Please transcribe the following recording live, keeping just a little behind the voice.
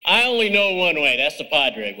I only know one way. That's the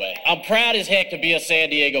Padre way. I'm proud as heck to be a San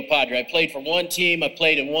Diego Padre. I played for one team. I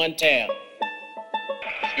played in one town.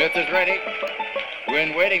 Smith is ready.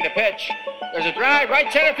 Wynn waiting to pitch. There's a drive,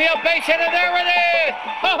 right center field, base hit, and there it is!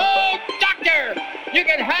 Ho-ho, doctor! You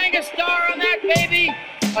can hang a star on that, baby!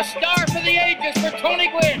 A star for the ages for Tony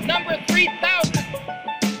Gwynn, number 3,000.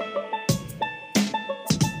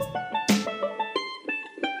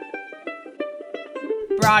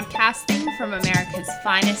 Broadcasting from America's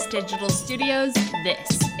finest digital studios,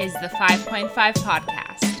 this is the 5.5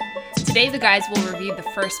 Podcast. Today the guys will review the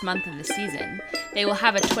first month of the season. They will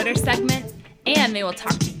have a Twitter segment, and they will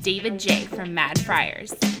talk to David J. from Mad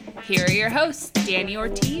Friars. Here are your hosts, Danny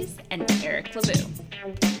Ortiz and Eric LeBeau.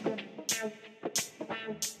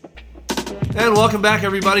 And welcome back,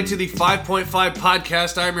 everybody, to the 5.5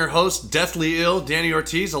 Podcast. I'm your host, deathly ill, Danny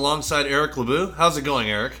Ortiz, alongside Eric LeBeau. How's it going,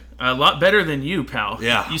 Eric? A lot better than you, pal.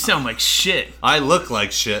 Yeah. You sound like shit. I look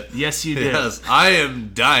like shit. Yes, you do. Yes, I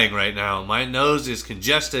am dying right now. My nose is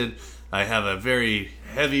congested. I have a very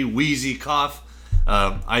heavy, wheezy cough.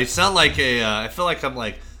 I sound like I feel like I'm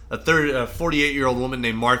like a 48-year-old woman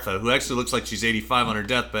named Martha who actually looks like she's 85 on her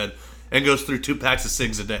deathbed and goes through 2 packs of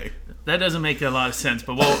cigs a day. That doesn't make a lot of sense,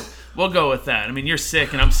 but we'll go with that. I mean, you're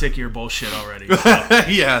sick, and I'm sick of your bullshit already. So.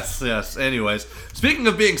 Yes. Anyways, speaking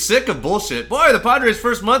of being sick of bullshit, boy, the Padres'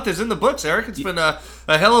 first month is in the books, Eric. It's been a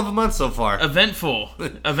hell of a month so far. Eventful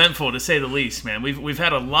to say the least, man. We've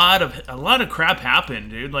had a lot of crap happen,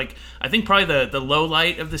 dude. Like, I think probably the low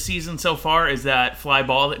light of the season so far is that fly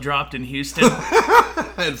ball that dropped in Houston.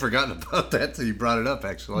 I had forgotten about that till you brought it up,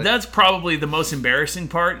 actually. That's probably the most embarrassing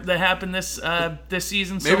part that happened this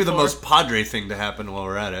season so far. Maybe the most Padre thing to happen while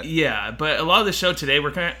we're at it. Yeah, but a lot of the show today,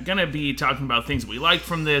 we're going to be talking about things we liked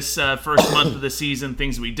from this first month of the season,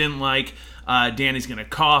 things we didn't like. Danny's going to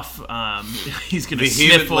cough. He's going to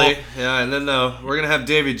sniffle. Yeah, and then we're going to have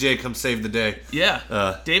David J. come save the day.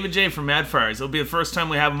 Yeah, David J. from Mad Friars. It'll be the first time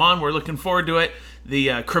we have him on. We're looking forward to it.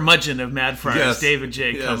 The curmudgeon of Mad Friars, yes. David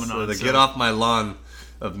J. coming on. Get off my lawn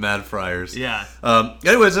of Mad Friars. Yeah.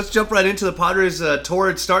 Anyways, let's jump right into the Padres'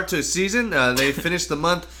 torrid start to the season. They finished the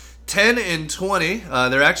month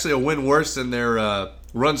 10-20. They're actually a win worse than their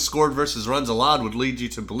runs scored versus runs allowed would lead you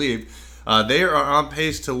to believe. They are on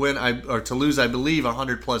pace to win or to lose, I believe,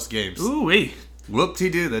 100+ games. Ooh-wee.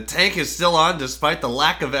 Whoop-de-doo. The tank is still on despite the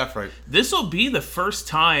lack of effort. This will be the first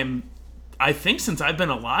time, I think, since I've been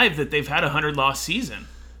alive that they've had a 100-loss season.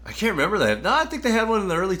 I can't remember that. No, I think they had one in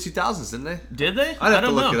the early 2000s, didn't they? Did they? I'd have to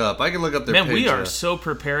look it up. I can look up their page. Man, we are so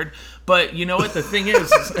prepared. But you know what? The thing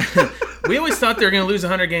is we always thought they were going to lose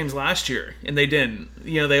 100 games last year, and they didn't.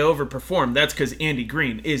 You know, they overperformed. That's because Andy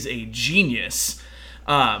Green is a genius.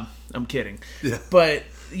 I'm kidding. Yeah. But,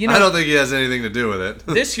 you know, I don't think he has anything to do with it.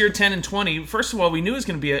 This year, 10-20, first of all, we knew it was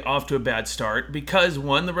going to be off to a bad start because,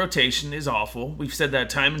 one, the rotation is awful. We've said that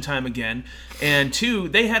time and time again. And, two,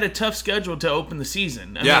 they had a tough schedule to open the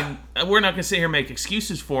season. I mean, we're not going to sit here and make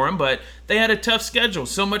excuses for them, but they had a tough schedule,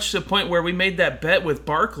 so much to the point where we made that bet with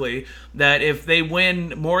Barkley that if they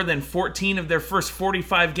win more than 14 of their first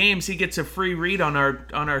 45 games, he gets a free read on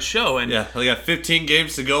our show. And yeah, they got 15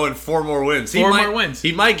 games to go and 4 more wins. Four more wins.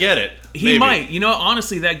 He might get it. He might. You know,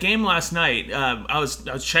 honestly, that game last night, I was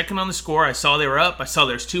checking on the score. I saw they were up. I saw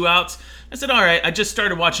there's 2 outs. I said, all right, I just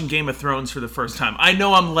started watching Game of Thrones for the first time. I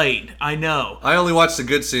know I'm late. I know. I only watched the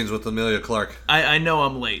good scenes with Emilia Clarke. I know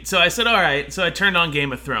I'm late. So I said, all right. So I turned on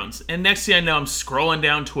Game of Thrones. And next thing I know, I'm scrolling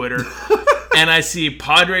down Twitter. And I see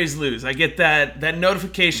Padres lose. I get that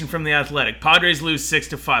notification from The Athletic. Padres lose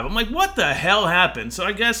 6-5. I'm like, what the hell happened? So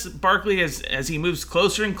I guess Barkley, as he moves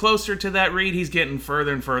closer and closer to that read, he's getting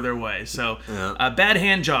further and further away. So bad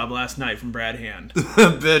hand job last night from Brad Hand.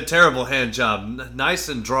 Terrible hand job. Nice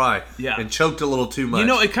and dry. Yeah. And choked a little too much. You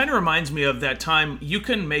know, it kind of reminds me of that time. You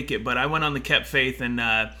couldn't make it, but I went on the Kept Faith, and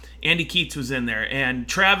Andy Keats was in there. And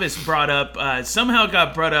Travis somehow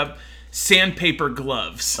got brought up, sandpaper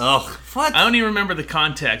gloves. Oh, what? I don't even remember the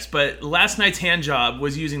context, but last night's hand job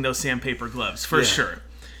was using those sandpaper gloves, for sure.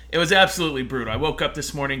 It was absolutely brutal. I woke up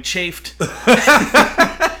this morning chafed,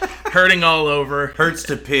 hurting all over. Hurts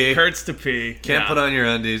to pee. Can't put on your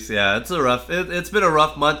undies. Yeah, it's been a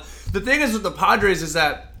rough month. The thing is with the Padres is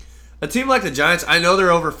that a team like the Giants, I know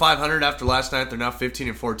they're over 500 after last night. They're now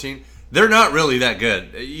 15-14. They're not really that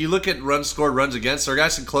good. You look at runs scored, runs against, they're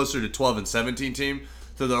actually closer to 12-17 team.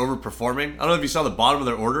 So they're overperforming. I don't know if you saw the bottom of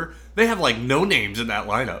their order. They have like no names in that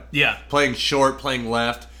lineup. Yeah. Playing short, playing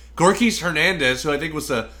left. Gorkys Hernandez, who I think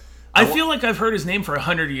was I feel like I've heard his name for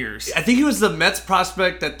 100 years. I think he was the Mets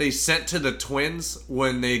prospect that they sent to the Twins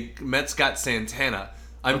when Mets got Santana.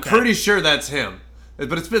 I'm pretty sure that's him.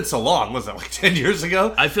 But it's been so long. Was that like 10 years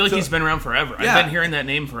ago? I feel like he's been around forever. Yeah. I've been hearing that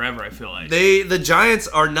name forever, I feel like. The Giants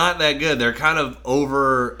are not that good. They're kind of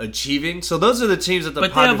overachieving. So those are the teams that the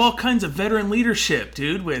Padres... But they have all kinds of veteran leadership,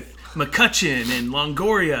 dude, with McCutchen and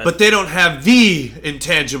Longoria. But they don't have the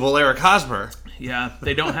intangible Eric Hosmer. Yeah,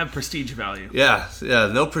 they don't have prestige value. Yeah,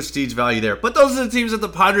 no prestige value there. But those are the teams that the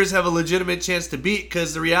Padres have a legitimate chance to beat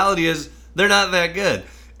because the reality is they're not that good.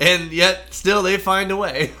 And yet, still, they find a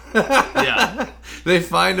way. Yeah. They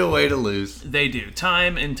find a way to lose. They do,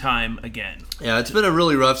 time and time again. Yeah, it's been a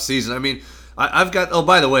really rough season. I mean, I've got... Oh,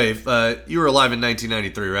 by the way, you were alive in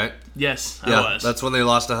 1993, right? Yes, I was. That's when they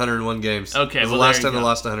lost 101 games. Okay, it was the last time they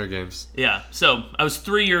lost 100 games. Yeah, so I was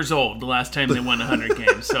 3 years old the last time they won 100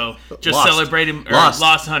 games. So just lost. Celebrated... lost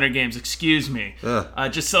 100 games, excuse me. Yeah.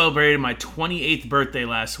 Just celebrated my 28th birthday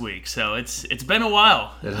last week. So it's been a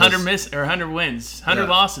while. 100 wins, 100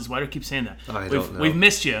 losses. Why do I keep saying that? I don't know. We've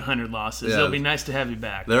missed you 100 losses. Yeah. It'll be nice to have you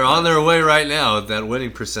back. They're on their way right now with that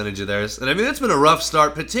winning percentage of theirs. And I mean, it's been a rough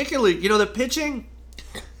start, particularly, the pitching...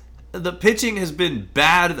 The pitching has been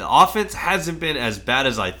bad. The offense hasn't been as bad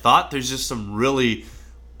as I thought. There's just some really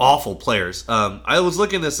awful players. I was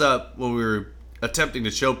looking this up when we were attempting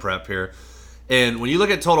to show prep here. And when you look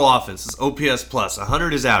at total offense, it's OPS plus.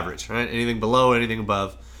 100 is average, right? Anything below, anything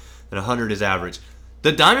above, and 100 is average.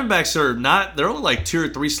 The Diamondbacks are not, they're only like 2 or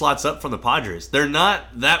 3 slots up from the Padres. They're not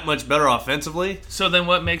that much better offensively. So then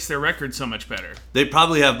what makes their record so much better? They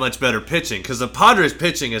probably have much better pitching because the Padres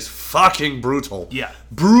pitching is fucking brutal. Yeah.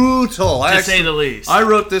 Brutal. To say the least. I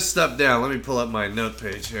wrote this stuff down. Let me pull up my note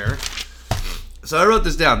page here. So I wrote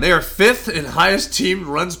this down. They are 5th in highest team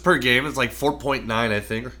runs per game. It's like 4.9, I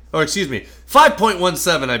think. Or excuse me,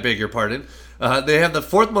 5.17, I beg your pardon. They have the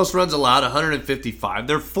 4th most runs allowed, 155.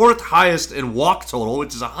 They're 4th highest in walk total,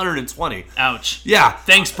 which is 120. Ouch. Yeah.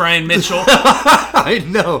 Thanks, Brian Mitchell. I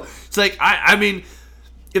know. It's like, I mean,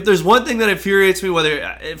 if there's one thing that infuriates me,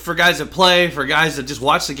 whether for guys that play, for guys that just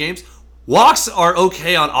watch the games, walks are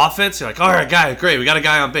okay on offense. You're like, all right, guy, great. We got a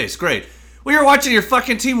guy on base. Great. Well, you're watching your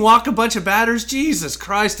fucking team walk a bunch of batters. Jesus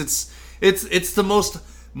Christ. It's the most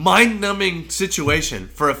mind-numbing situation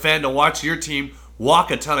for a fan to watch your team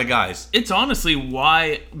walk a ton of guys. It's honestly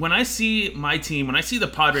why when I see my team, when I see the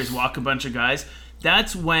Padres walk a bunch of guys,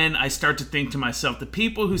 that's when I start to think to myself, the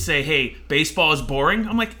people who say, hey, baseball is boring,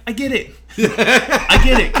 I'm like, I get it. I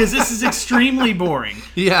get it, because this is extremely boring.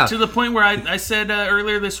 Yeah. To the point where I said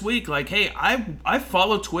earlier this week, like, hey, I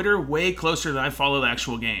follow Twitter way closer than I follow the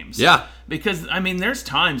actual games. Yeah. Because, I mean, there's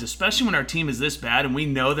times, especially when our team is this bad and we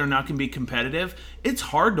know they're not going to be competitive, it's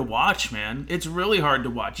hard to watch, man. It's really hard to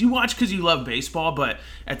watch. You watch because you love baseball, but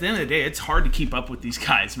at the end of the day, it's hard to keep up with these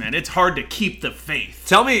guys, man. It's hard to keep the faith.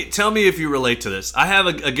 Tell me if you relate to this. I have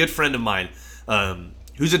a good friend of mine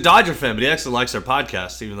who's a Dodger fan, but he actually likes our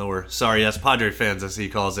podcast, even though we're sorry-ass Padre fans, as he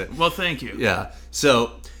calls it. Well, thank you. Yeah.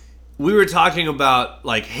 So we were talking about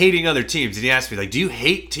like hating other teams, and he asked me like, "Do you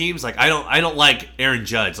hate teams?" Like, I don't like Aaron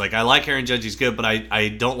Judge. Like, I like Aaron Judge, he's good, but I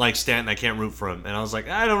don't like Stanton. I can't root for him. And I was like,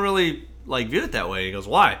 I don't really like view it that way. He goes,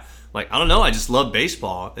 why? I'm like, I don't know. I just love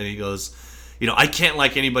baseball. And he goes, I can't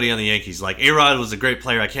like anybody on the Yankees. Like, A-Rod was a great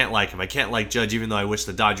player. I can't like him. I can't like Judge, even though I wish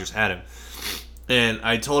the Dodgers had him. And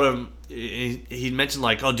I told him, he mentioned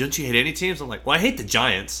like, oh, don't you hate any teams? I'm like, well, I hate the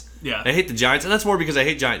Giants. Yeah. I hate the Giants, and that's more because I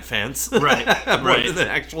hate Giant fans. Right. More than the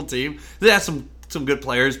actual team. They have some good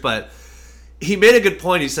players, but he made a good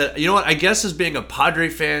point. He said, you know what? I guess as being a Padre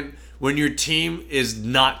fan, when your team is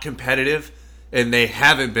not competitive, and they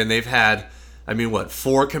haven't been, they've had,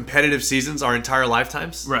 4 competitive seasons our entire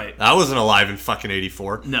lifetimes? Right. I wasn't alive in fucking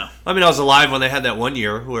 84. No. I was alive when they had that one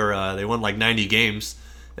year where they won like 90 games.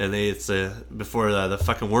 And it's before the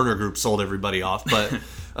fucking Werner Group sold everybody off. But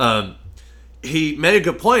he made a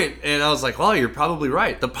good point, and I was like, well, you're probably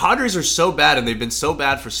right. The Padres are so bad, and they've been so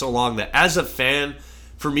bad for so long, that as a fan,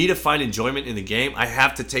 for me to find enjoyment in the game, I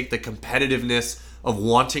have to take the competitiveness of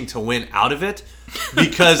wanting to win out of it.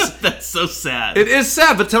 Because that's so sad. It is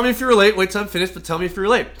sad, but tell me if you relate. Wait till I'm finished, but tell me if you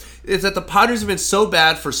relate. It's that the Padres have been so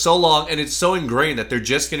bad for so long, and it's so ingrained that they're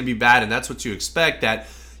just going to be bad, and that's what you expect, that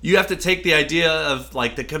you have to take the idea of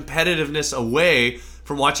like the competitiveness away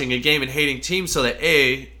from watching a game and hating teams, so that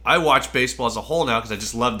A, I watch baseball as a whole now because I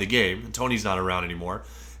just love the game, and Tony's not around anymore,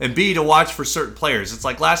 and B, to watch for certain players. It's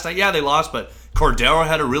like last night, yeah, they lost, but Cordero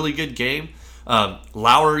had a really good game.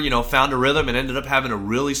 Lauer, found a rhythm and ended up having a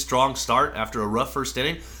really strong start after a rough first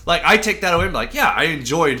inning. Like, I take that away and be like, yeah, I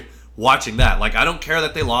enjoyed watching that. Like, I don't care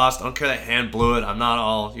that they lost. I don't care that Hand blew it. I'm not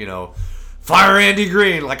all, fire Andy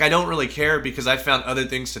Green. Like, I don't really care because I found other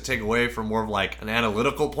things to take away from more of like an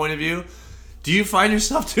analytical point of view. Do you find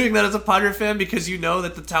yourself doing that as a Padre fan because you know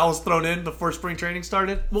that the towel's thrown in before spring training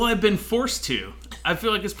started? Well, I've been forced to. I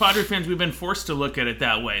feel like as Padre fans, we've been forced to look at it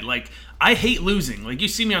that way. Like, I hate losing. Like, you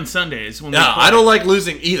see me on Sundays when we play. I don't like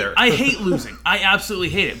losing either. I hate losing. I absolutely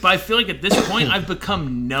hate it. But I feel like at this point, I've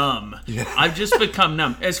become numb. Yeah. I've just become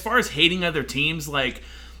numb. As far as hating other teams, like...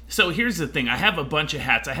 So here's the thing. I have a bunch of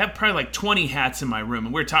hats. I have probably like 20 hats in my room,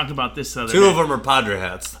 and we were talking about this the other day. 2 of them are Padre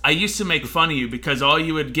hats. I used to make fun of you because all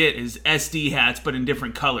you would get is SD hats, but in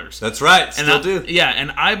different colors. That's right. Still do. Yeah,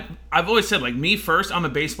 and I've always said, like, me first. I'm a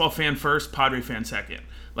baseball fan first, Padre fan second.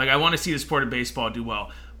 Like, I want to see the sport of baseball do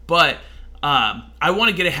well. But I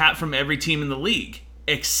want to get a hat from every team in the league.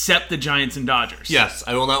 Except the Giants and Dodgers. Yes,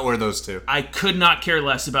 I will not wear those 2. I could not care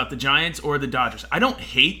less about the Giants or the Dodgers. I don't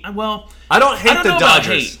hate. I don't hate the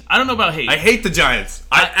Dodgers. I don't know about hate. I hate the Giants.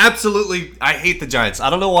 I hate the Giants. I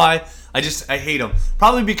don't know why. I hate them.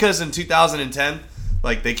 Probably because in 2010,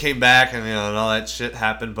 like, they came back and and all that shit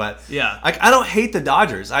happened. But yeah, I don't hate the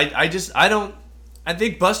Dodgers. I don't. I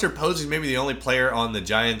think Buster Posey is maybe the only player on the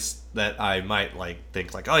Giants that I might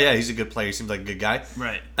think oh yeah, he's a good player. He seems like a good guy.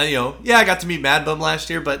 Right. And I got to meet Mad Bum last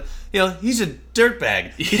year, but he's a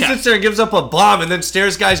dirtbag. He sits there and gives up a bomb and then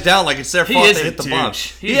stares guys down like it's their fault they hit the bomb.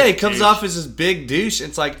 He comes off as this big douche.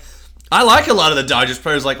 It's like, I like a lot of the Dodgers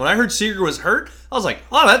players. Like, when I heard Seager was hurt, I was like,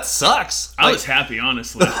 oh, that sucks. I was happy,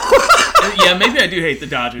 honestly. Yeah, maybe I do hate the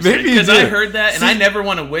Dodgers. Maybe because I heard that, and I never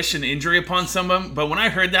want to wish an injury upon someone, but when I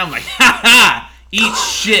heard that, I'm like, ha ha! Eat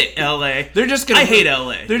shit, LA. I hate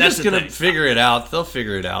LA. They're just gonna figure it out. They'll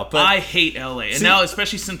figure it out. But I hate LA, and now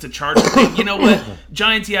especially since the Chargers thing. You know what?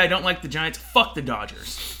 Giants. Yeah, I don't like the Giants. Fuck the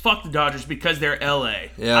Dodgers. Fuck the Dodgers because they're LA.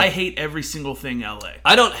 Yeah. I hate every single thing LA.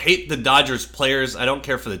 I don't hate the Dodgers players. I don't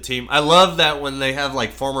care for the team. I love that when they have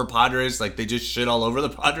like former Padres, like they just shit all over the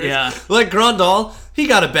Padres. Yeah. Like Grandal, he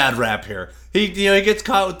got a bad rap here. He gets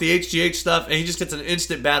caught with the HGH stuff, and he just gets an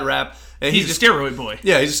instant bad rap. And he's a steroid boy.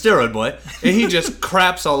 Yeah, he's a steroid boy. And he just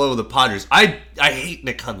craps all over the Padres. I hate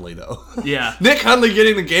Nick Hundley, though. Yeah. Nick Hundley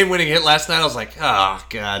getting the game-winning hit last night, I was like, oh,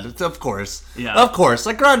 God, of course. Yeah. Of course.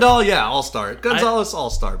 Like Grandal, yeah, all-star. Gonzalez,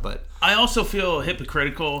 all-star, but... I also feel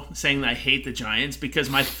hypocritical saying that I hate the Giants because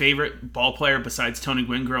my favorite ball player besides Tony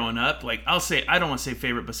Gwynn growing up, like I don't want to say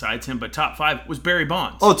favorite besides him, but top 5 was Barry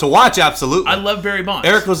Bonds. Oh, to watch, absolutely. I love Barry Bonds.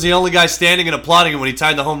 Eric was the only guy standing and applauding him when he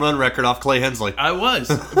tied the home run record off Clay Hensley. I was.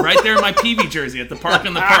 Right there in my PV jersey at the park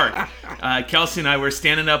in the park. Kelsey and I were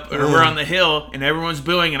standing up, or we're on the hill, and everyone's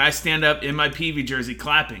booing, and I stand up in my PV jersey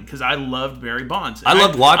clapping because I loved Barry Bonds. I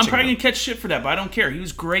loved watching I'm probably him. Going to catch shit for that, but I don't care. He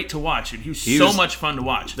was great to watch. He was so much fun to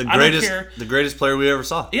watch. The greatest player we ever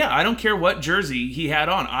saw. Yeah, I don't care what jersey he had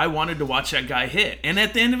on. I wanted to watch that guy hit. And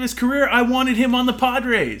at the end of his career, I wanted him on the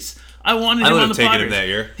Padres. I would have taken him that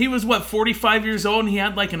year. He was, 45 years old, and he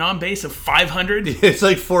had like an on-base of 500? It's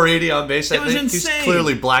like 480 on base, I think. It was insane. He's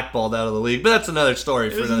clearly blackballed out of the league, but that's another story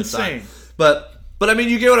for another time. But I mean,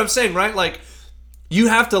 you get what I'm saying, right? Like, you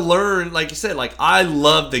have to learn, like you said, like, I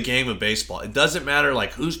love the game of baseball. It doesn't matter,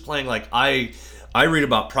 like, who's playing. Like, I read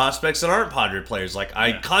about prospects that aren't Padre players. Like,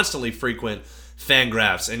 I constantly frequent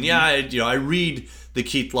Fangraphs, and I read the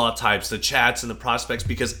Keith Law types, the chats, and the prospects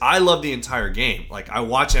because I love the entire game. Like, I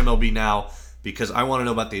watch MLB Now because I want to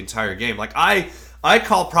know about the entire game. Like, I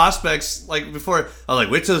call prospects like before. I'm like,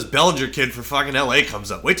 wait till this Bellinger kid for fucking LA comes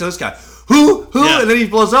up. Wait till this guy. Who? Yeah. And then he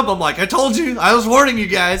blows up. I'm like, I told you. I was warning you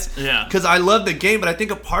guys. Yeah. Because I love the game, but I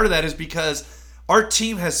think a part of that is because our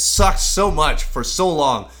team has sucked so much for so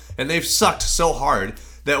long, and they've sucked so hard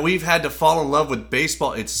that we've had to fall in love with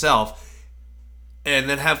baseball itself. And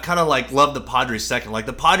then have kind of like love the Padres second. Like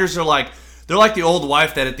the Padres are like, they're like the old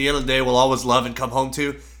wife that at the end of the day we'll always love and come home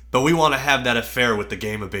to. But we want to have that affair with the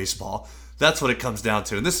game of baseball. That's what it comes down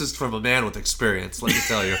to. And this is from a man with experience, let me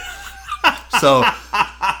tell you. So.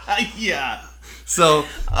 Yeah. So.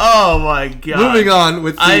 Oh my God. Moving on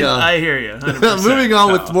with the. I hear you. Moving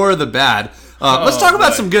on with more of the bad. Let's talk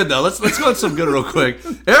about some good, though. Let's go with some good real quick.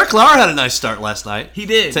 Eric Lauer had a nice start last night. He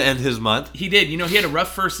did. To end his month. He did. He had a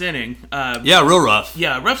rough first inning. Yeah, real rough.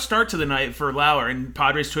 Yeah, rough start to the night for Lauer, and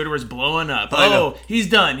Padres Twitter was blowing up. He's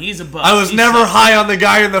done. He's a bust. I was never high on the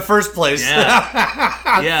guy in the first place.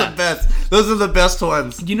 Yeah. That's the best. Those are the best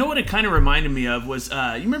ones. You know what it kind of reminded me of was,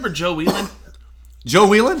 you remember Joe Whelan? Joe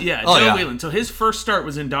Whelan? Yeah, Joe Whelan. So his first start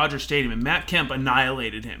was in Dodger Stadium, and Matt Kemp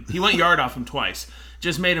annihilated him. He went yard off him twice.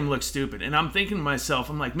 Just made him look stupid. And I'm thinking to myself,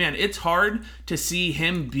 I'm like, man, it's hard to see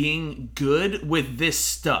him being good with this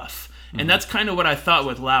stuff. And that's kind of what I thought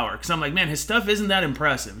with Lauer. Because I'm like, man, his stuff isn't that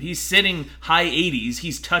impressive. He's sitting high 80s.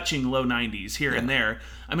 He's touching low 90s here and there.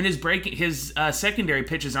 I mean, his secondary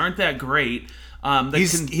pitches aren't that great.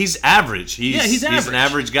 He's average. He's average. He's an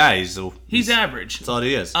average guy. He's average. That's all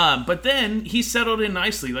he is. But then he settled in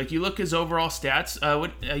nicely. Like, you look his overall stats.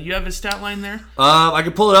 You have his stat line there? I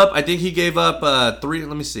can pull it up. I think he gave up 3.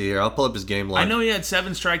 Let me see here. I'll pull up his game line. I know he had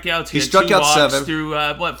 7 strikeouts. He struck had 2 out walks 7 through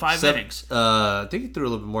 5 innings. I think he threw a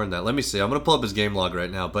little bit more than that. Let me see. I'm gonna pull up his game log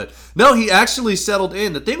right now. But no, he actually settled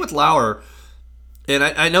in. The thing with Lauer. And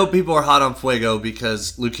I know people are hot on Fuego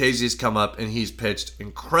because Lucchese's come up and he's pitched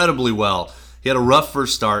incredibly well. He had a rough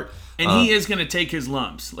first start. And he is going to take his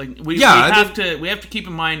lumps. Like we have to keep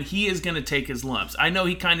in mind he is going to take his lumps. I know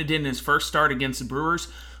he kind of did in his first start against the Brewers,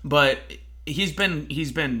 but he's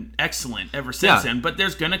been excellent ever since then. But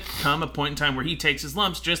there's going to come a point in time where he takes his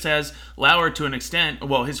lumps, just as Lauer to an extent.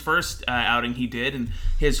 Well, his first outing he did, and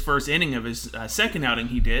his first inning of his second outing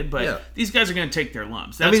he did. But these guys are going to take their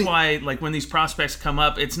lumps. That's why, like, when these prospects come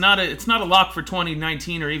up, it's not a lock for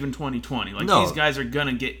 2019 or even 2020. Like, these guys are going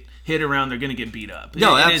to get hit around, they're going to get beat up.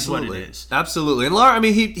 It is what it is. Absolutely. And Lauer, I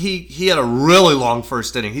mean, he had a really long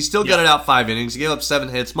first inning. He still got it out 5 innings. He gave up 7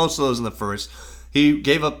 hits, most of those in the first. He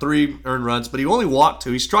gave up 3 earned runs, but he only walked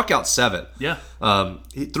 2. He struck out 7. Yeah.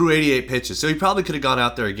 He threw 88 pitches, so he probably could have gone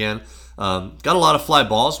out there again. Got a lot of fly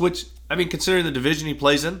balls, which, I mean, considering the division he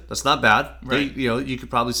plays in, that's not bad. Right. You could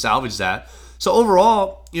probably salvage that. So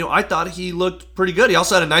overall, I thought he looked pretty good. He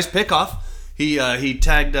also had a nice pickoff. He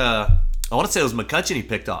tagged, I want to say it was McCutchen he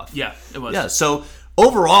picked off. Yeah, it was. Yeah, so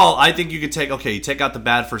overall, I think you could you take out the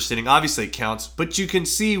bad first inning. Obviously, it counts, but you can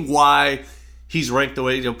see why he's ranked the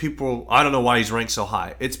way, people, I don't know why he's ranked so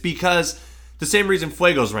high. It's because the same reason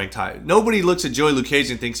Fuego's ranked high. Nobody looks at Joey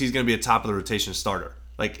Lucchese and thinks he's going to be a top of the rotation starter.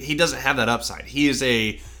 Like, he doesn't have that upside. He is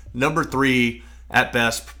a number 3 at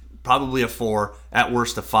best, probably a 4, at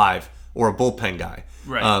worst a 5, or a bullpen guy.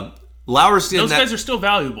 Right. Lauer's those guys are still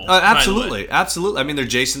valuable. Absolutely. I mean, they're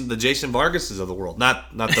the Jason Vargases of the world. Not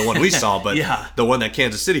the one we saw, but the one that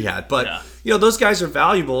Kansas City had. But, those guys are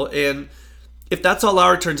valuable, and if that's how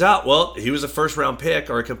Lauer turns out, well, he was a first-round pick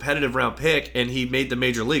or a competitive round pick, and he made the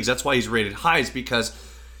major leagues. That's why he's rated high, is because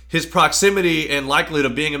his proximity and likelihood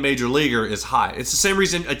of being a major leaguer is high. It's the same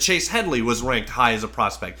reason a Chase Headley was ranked high as a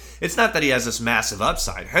prospect. It's not that he has this massive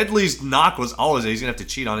upside. Headley's knock was always that he's going to have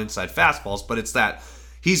to cheat on inside fastballs, but it's that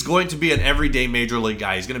he's going to be an everyday major league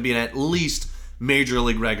guy. He's going to be an at least major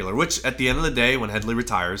league regular, which at the end of the day, when Headley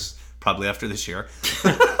retires, probably after this year,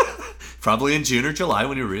 probably in June or July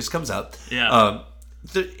when Urias comes up,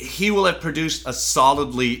 he will have produced a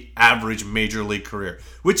solidly average major league career,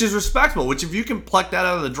 which is respectable, which if you can pluck that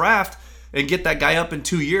out of the draft and get that guy up in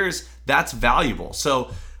 2 years, that's valuable.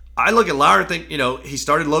 So I look at Lauer and think, he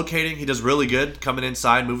started locating. He does really good coming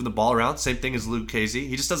inside, moving the ball around. Same thing as Lucchese.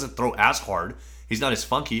 He just doesn't throw as hard. He's not as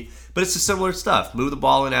funky, but it's the similar stuff. Move the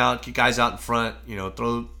ball in and out, get guys out in front,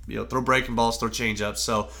 throw breaking balls, throw changeups.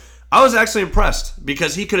 So I was actually impressed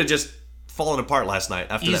because he could have just fallen apart last night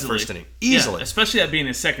after that first inning. Easily. Yeah, especially that being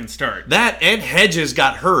his second start. That and Hedges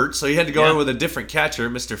got hurt, so he had to go in with a different catcher,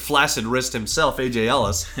 Mr. Flaccid Wrist himself, A.J.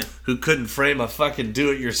 Ellis, who couldn't frame a fucking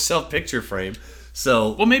do-it-yourself picture frame.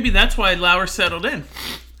 So, well, maybe that's why Lauer settled in.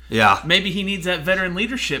 Yeah. Maybe he needs that veteran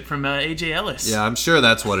leadership from A.J. Ellis. Yeah, I'm sure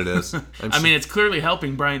that's what it is. I mean, it's clearly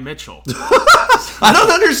helping Brian Mitchell. I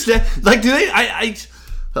don't understand. Like, do they...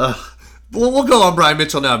 we'll go on Brian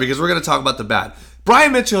Mitchell now because we're going to talk about the bad.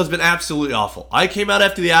 Brian Mitchell has been absolutely awful. I came out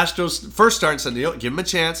after the Astros first start and said, give him a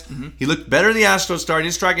chance. Mm-hmm. He looked better in the Astros start. He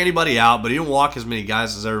didn't strike anybody out, but he didn't walk as many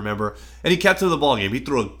guys as I remember. And he kept to the ball game. He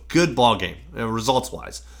threw a good ball game,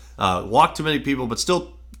 results-wise. Walked too many people, but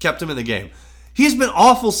still kept him in the game. He's been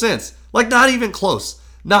awful since. Like, not even close.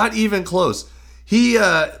 Not even close. He,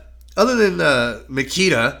 other than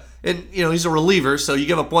Makita, and, he's a reliever, so you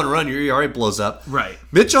give up 1 run, your ERA blows up. Right.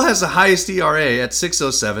 Mitchell has the highest ERA at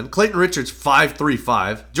 6.07. Clayton Richards,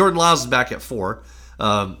 5.35. Jordan Lyles is back at 4.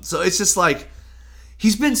 So it's just like,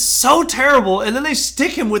 he's been so terrible, and then they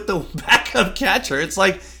stick him with the backup catcher. It's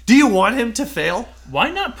like, do you want him to fail?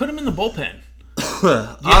 Why not put him in the bullpen?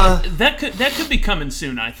 That could be coming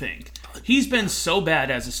soon, I think. He's been so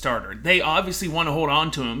bad as a starter. They obviously want to hold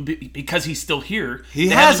on to him because he's still here. He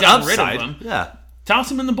has upside. Rid of him. Yeah.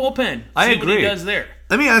 Toss him in the bullpen. I agree. What he does there.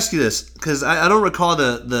 Let me ask you this, because I don't recall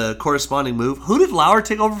the corresponding move. Who did Lauer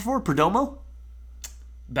take over for? Perdomo?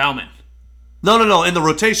 Bauman. No. In the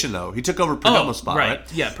rotation, though. He took over Perdomo's spot, right?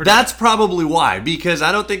 Yeah, Perdomo. That's probably why, because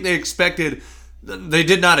I don't think they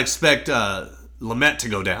did not expect Lamet to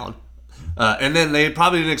go down. And then they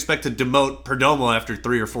probably didn't expect to demote Perdomo after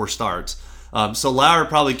 3 or 4 starts. So Lauer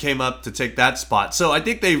probably came up to take that spot. So I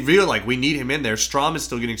think they feel like we need him in there. Strom is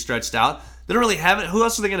still getting stretched out. They don't really have it. Who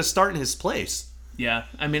else are they going to start in his place? Yeah,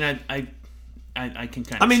 I mean, I I can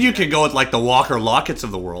kind of. I mean, you can go with like the Walker Lockett's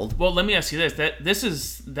of the world. Well, let me ask you this: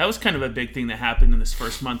 that was kind of a big thing that happened in this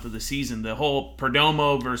first month of the season. The whole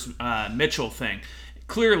Perdomo versus Mitchell thing.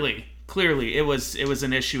 Clearly, it was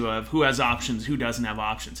an issue of who has options, who doesn't have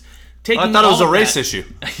options. I thought it was a race issue.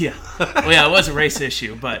 Yeah. Well, yeah, it was a race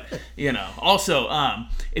issue. But, also,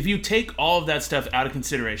 if you take all of that stuff out of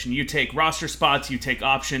consideration, you take roster spots, you take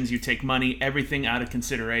options, you take money, everything out of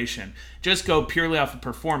consideration, just go purely off of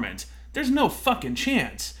performance, there's no fucking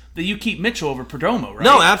chance that you keep Mitchell over Perdomo, right?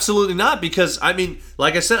 No, absolutely not. Because, I mean,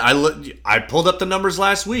 like I said, I pulled up the numbers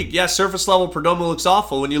last week. Yeah, surface level Perdomo looks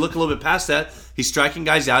awful. When you look a little bit past that, he's striking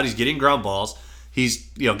guys out, he's getting ground balls. He's,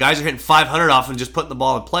 guys are hitting 500 off and just putting the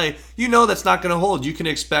ball in play. That's not going to hold. You can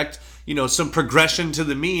expect, some progression to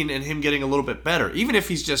the mean and him getting a little bit better, even if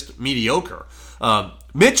he's just mediocre.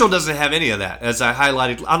 Mitchell doesn't have any of that, as I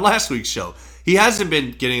highlighted on last week's show. He hasn't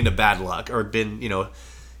been getting into bad luck or been,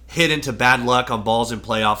 hit into bad luck on balls in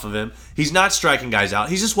play off of him. He's not striking guys out.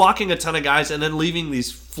 He's just walking a ton of guys and then leaving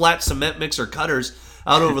these flat cement mixer cutters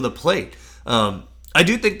out over the plate. I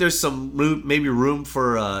do think there's some room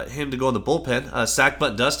for him to go in the bullpen. Sack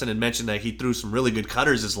Butt Dustin had mentioned that he threw some really good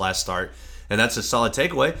cutters his last start, and that's a solid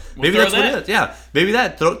takeaway. Maybe that's what it is. Yeah, maybe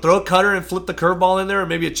that. Throw a cutter and flip the curveball in there, or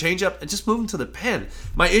maybe a changeup, and just move him to the pen.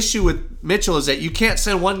 My issue with Mitchell is that you can't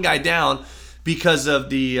send one guy down because of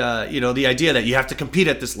the the idea that you have to compete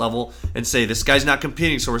at this level and say this guy's not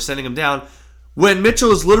competing, so we're sending him down. When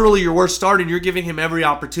Mitchell is literally your worst start and you're giving him every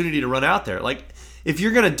opportunity to run out there, like if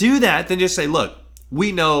you're gonna do that, then just say, look.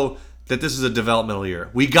 We know that this is a developmental year.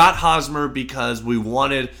 We got Hosmer because we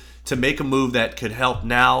wanted to make a move that could help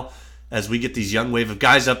now as we get these young wave of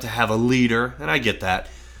guys up to have a leader, and I get that,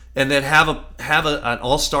 and then have an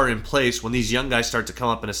all-star in place when these young guys start to come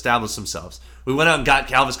up and establish themselves. We went out and got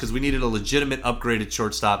Calvis because we needed a legitimate upgraded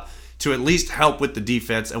shortstop to at least help with the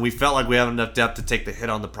defense, and we felt like we have enough depth to take the hit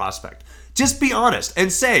on the prospect. Just be honest and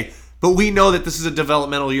say, but we know that this is a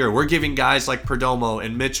developmental year. We're giving guys like Perdomo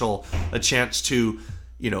and Mitchell a chance to,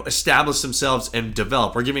 establish themselves and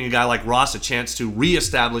develop. We're giving a guy like Ross a chance to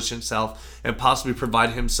reestablish himself and possibly provide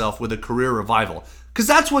himself with a career revival. Because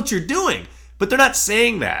that's what you're doing. But they're not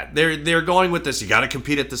saying that. They're going with this. You got to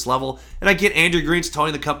compete at this level. And I get Andrew Green's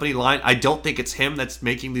towing the company line. I don't think it's him that's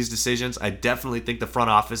making these decisions. I definitely think the front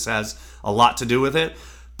office has a lot to do with it.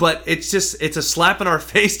 But it's a slap in our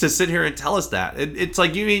face to sit here and tell us that. It's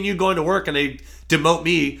like you going to work and they demote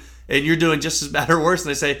me and you're doing just as bad or worse. And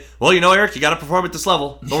they say, well, Eric, you got to perform at this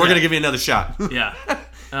level, but we're going to give you another shot. Yeah,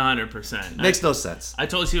 100%. Makes no sense. I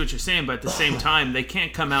totally see what you're saying, but at the same time, they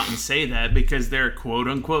can't come out and say that because they're quote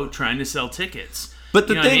unquote trying to sell tickets. But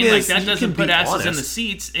the thing is, that doesn't put asses in the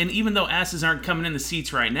seats. And even though asses aren't coming in the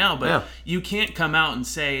seats right now, but you can't come out and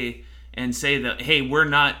say that, hey, we're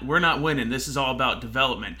not winning. This is all about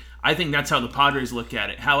development. I think that's how the Padres look at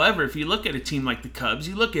it. However, if you look at a team like the Cubs,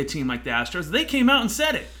 you look at a team like the Astros, they came out and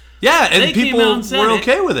said it. Yeah, and people were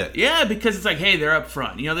okay with it. Yeah, because it's like, hey, they're up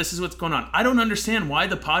front. This is what's going on. I don't understand why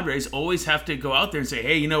the Padres always have to go out there and say,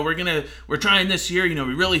 hey, we're trying this year.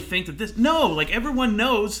 We really think that this. No, like everyone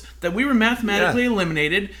knows that we were mathematically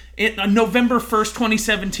eliminated on November 1st,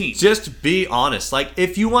 2017. Just be honest. Like,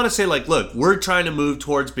 if you want to say, like, look, we're trying to move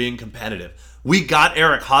towards being competitive. We got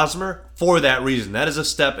Eric Hosmer for that reason. That is a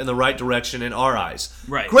step in the right direction in our eyes.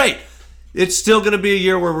 Right. Great. It's still going to be a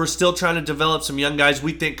year where we're still trying to develop some young guys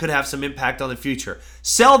we think could have some impact on the future.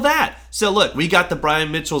 Sell that. So look, we got the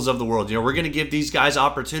Brian Mitchells of the world. We're going to give these guys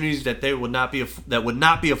opportunities that would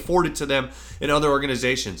not be afforded to them in other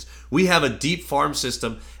organizations. We have a deep farm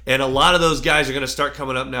system, and a lot of those guys are going to start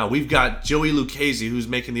coming up now. We've got Joey Lucchesi, who's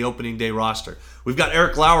making the opening day roster. We've got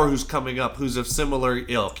Eric Lauer, who's coming up, who's of similar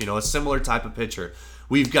ilk, a similar type of pitcher.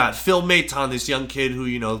 We've got Phil Maton, this young kid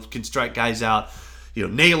who can strike guys out.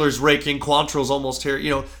 Naylor's raking, Quantrill's almost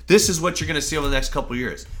here. This is what you're going to see over the next couple of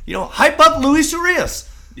years. Hype up Luis Urias.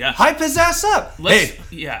 Yeah. Hype his ass up.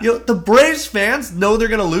 The Braves fans know they're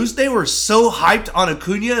going to lose. They were so hyped on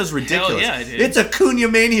Acuna. It's ridiculous. Hell yeah, dude. It's Acuna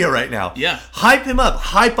mania right now. Yeah. Hype him up.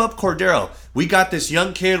 Hype up Cordero. We got this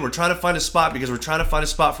young kid. We're trying to find a spot because we're trying to find a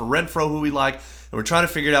spot for Renfroe, who we like. And we're trying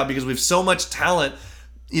to figure it out because we have so much talent,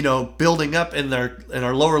 building up in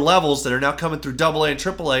our lower levels that are now coming through AA and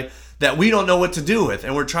AAA that we don't know what to do with,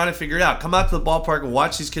 and we're trying to figure it out. Come out to the ballpark and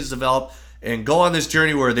watch these kids develop and go on this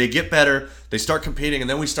journey where they get better, they start competing, and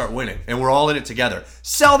then we start winning, and we're all in it together.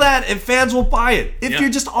 Sell that, and fans will buy it. If you're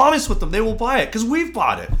just honest with them, they will buy it, because we've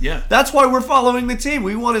bought it. Yeah. That's why we're following the team.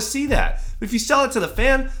 We want to see that. If you sell it to the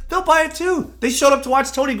fan, they'll buy it too. They showed up to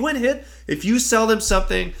watch Tony Gwynn hit. If you sell them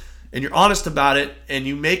something, and you're honest about it, and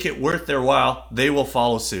you make it worth their while, they will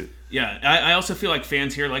follow suit. Yeah, I also feel like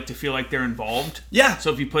fans here like to feel like they're involved. Yeah.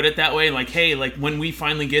 So if you put it that way, like, hey, like when we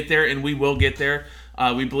finally get there, and we will get there,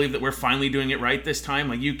 we believe that we're finally doing it right this time.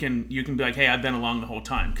 Like you can be like, hey, I've been along the whole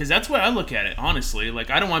time, because that's what I look at it. Honestly, like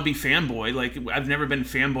I don't want to be fanboy. Like I've never been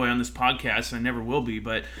fanboy on this podcast, and I never will be.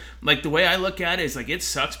 But like the way I look at it is like it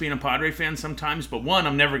sucks being a Padre fan sometimes. But one,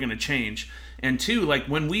 I'm never going to change. And two, like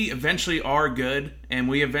when we eventually are good and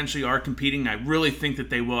we eventually are competing, I really think that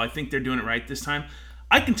they will. I think they're doing it right this time.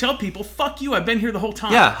 I can tell people, fuck you, I've been here the whole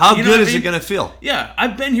time. Yeah, how good is it going to feel? Yeah,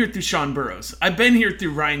 I've been here through Sean Burrows. I've been here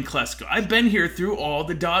through Ryan Klesko. I've been here through all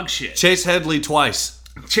the dog shit. Chase Headley twice.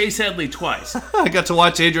 I got to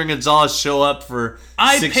watch Adrian Gonzalez show up for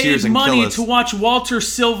 6 years and kill us. I paid money to watch Walter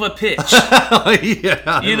Silva pitch.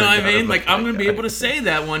 Yeah, you know what I mean? Like, I'm going to be able to say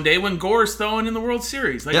that one day when Gore's throwing in the World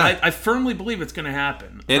Series. Like, yeah. I firmly believe it's going to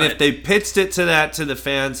happen. And if they pitched it to the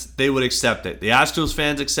fans, they would accept it. The Astros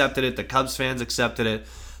fans accepted it. The Cubs fans accepted it.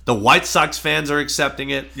 The White Sox fans are accepting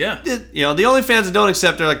it. Yeah. You know, the only fans that don't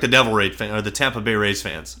accept are like the Devil Rays fans or the Tampa Bay Rays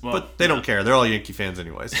fans. Well, but they don't care. They're all Yankee fans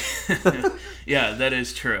anyways. Yeah, that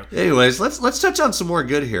is true. Anyways, let's touch on some more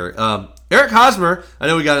good here. Eric Hosmer, I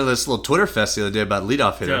know we got into this little Twitter fest the other day about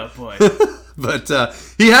leadoff hitter. Oh, boy. But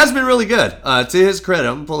he has been really good. To his credit,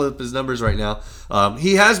 I'm pulling up his numbers right now.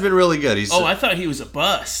 He has been really good. I thought he was a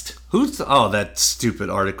bust. That stupid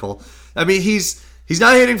article. I mean, He's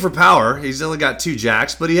not hitting for power. He's only got 2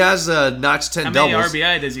 jacks, but he has notched 10 doubles. How many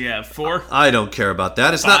RBI does he have? 4? I don't care about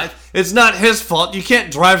that. It's 5? It's not his fault. You can't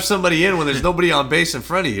drive somebody in when there's nobody on base in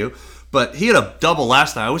front of you. But he had a double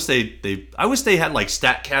last night. I wish they had like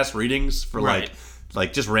StatCast readings for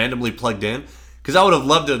like just randomly plugged in, because I would have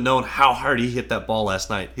loved to have known how hard he hit that ball last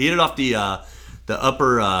night. He hit it off the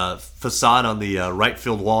upper facade on the right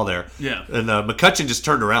field wall there. Yeah. And McCutchen just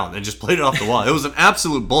turned around and just played it off the wall. It was an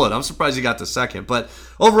absolute bullet. I'm surprised he got to second. But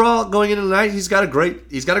overall, going into the night, he's got a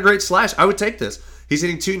great slash. I would take this. He's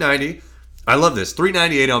hitting 290. I love this.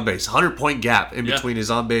 398 on base. 100-point gap in between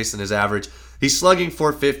his on base and his average. He's slugging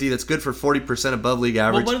 450. That's good for 40% above league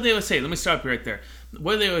average. Well, what do they always say? Let me stop you right there.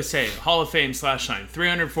 What do they always say? Hall of Fame /9.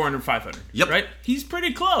 300, 400, 500. Yep. Right? He's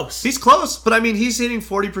pretty close. He's close, but I mean, he's hitting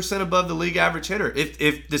 40% above the league average hitter.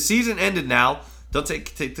 If the season ended now, don't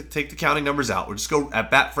take the counting numbers out. We'll just go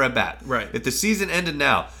at bat for at bat. Right. If the season ended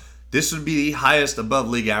now, this would be the highest above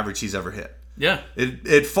league average he's ever hit. Yeah.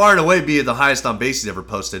 It'd far and away be the highest on base he's ever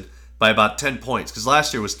posted by about 10 points, because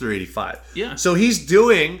last year was 385. Yeah. So he's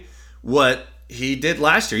doing what he did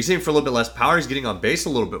last year. He's hitting for a little bit less power. He's getting on base a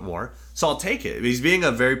little bit more. So I'll take it. He's being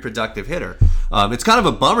a very productive hitter. It's kind of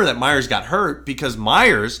a bummer that Myers got hurt, because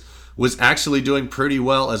Myers was actually doing pretty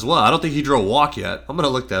well as well. I don't think he drew a walk yet. I'm going to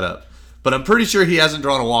look that up. But I'm pretty sure he hasn't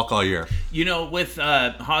drawn a walk all year. You know, with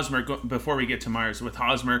Hosmer, before we get to Myers, with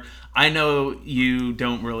Hosmer, I know you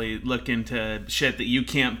don't really look into shit that you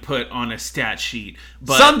can't put on a stat sheet.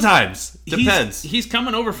 But sometimes. Depends. He's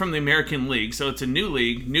coming over from the American League, so it's a new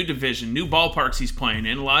league, new division, new ballparks he's playing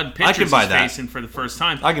in. A lot of pitchers he's facing for the first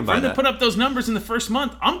time. I can buy that. For him to put up those numbers in the first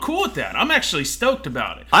month, I'm cool with that. I'm actually stoked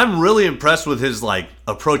about it. I'm really impressed with his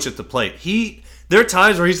approach at the plate. There are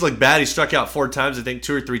times where he's looked bad. He struck out 4 times, I think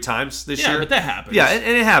 2 or 3 times this year. Yeah, but that happens. Yeah,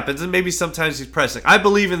 and it happens. And maybe sometimes he's pressing. I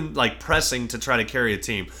believe in pressing to try to carry a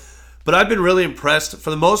team. But I've been really impressed for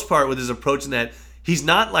the most part with his approach in that he's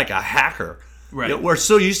not like a hacker. Right. You know, we're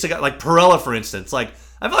so used to Perella, for instance. I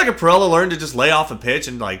feel like if Perella learned to just lay off a pitch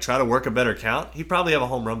and try to work a better count, he'd probably have a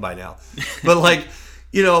home run by now. But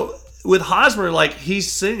with Hosmer,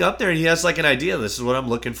 he's sitting up there and he has an idea. This is what I'm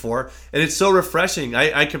looking for, and it's so refreshing.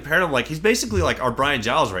 I compare him he's basically like our Brian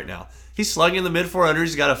Giles right now. He's slugging in the mid 400s.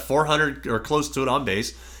 He's got a 400 or close to it on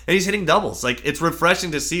base, and he's hitting doubles. It's refreshing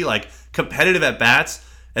to see competitive at bats,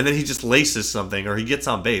 and then he just laces something or he gets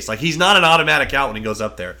on base. He's not an automatic out when he goes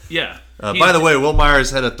up there. Yeah. By the way, Will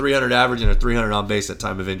Myers had a 300 average and a 300 on base at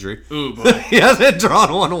time of injury. Ooh, boy. He hasn't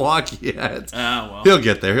drawn one walk yet. Well. He'll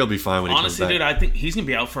get there. He'll be fine when he comes back. Honestly, dude, I think he's going to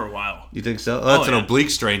be out for a while. You think so? That's an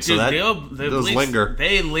oblique strain, so dude, those linger.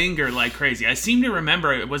 They linger like crazy. I seem to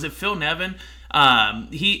remember, was it Phil Nevin?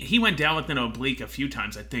 He went down with an oblique a few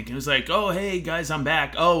times, I think. It was oh, hey, guys, I'm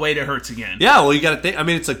back. Oh, wait, it hurts again. Yeah, well, you got to think. I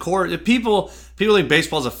mean, it's a core. People think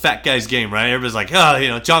baseball's a fat guy's game, right?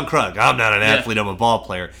 Everybody's John Krug. I'm not an athlete. I'm a ball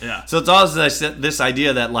player. Yeah. So it's always this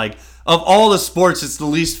idea that, of all the sports, it's the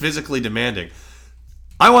least physically demanding.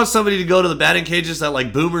 I want somebody to go to the batting cages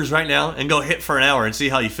that boomers right now and go hit for an hour and see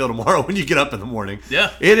how you feel tomorrow when you get up in the morning.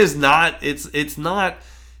 Yeah. It is not. It's not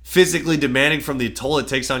physically demanding from the toll it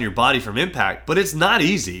takes on your body from impact, but it's not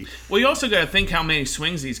easy. Well, you also got to think how many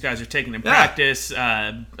swings these guys are taking in practice,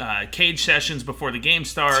 cage sessions before the game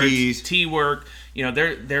starts, tee work.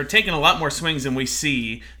 they're taking a lot more swings than we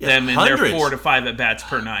see them in their 4 to 5 at bats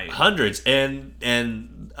per night. Hundreds, and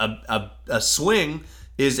a swing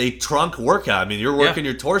is a trunk workout. I mean, you're working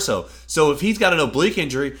your torso. So if he's got an oblique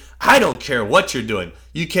injury, I don't care what you're doing.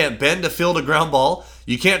 You can't bend to field a ground ball.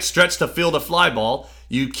 You can't stretch to field a fly ball.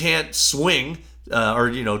 You can't swing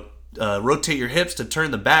rotate your hips to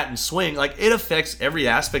turn the bat and swing. Like, it affects every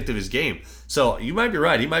aspect of his game. So you might be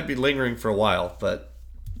right. He might be lingering for a while, but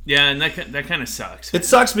yeah, and that kind of sucks. It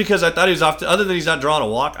sucks because I thought he was off to, other than he's not drawing a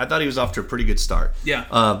walk, I thought he was off to a pretty good start.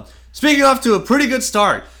 Yeah. Speaking off to a pretty good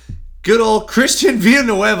start, good old Christian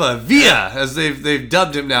Villanueva, as they've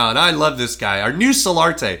dubbed him now, and I love this guy. Our new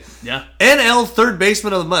Solarte. Yeah. NL third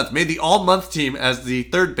baseman of the month. Made the all-month team as the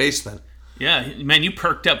third baseman. Yeah, man, you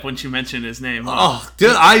perked up when you mentioned his name. Huh? Oh,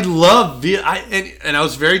 dude, I love and I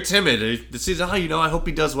was very timid. This season, I hope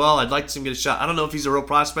he does well. I'd like to see him get a shot. I don't know if he's a real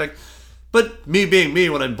prospect, but me being me,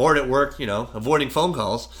 when I'm bored at work, avoiding phone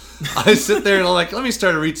calls, I sit there and I'm like, let me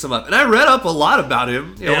start to read some up. And I read up a lot about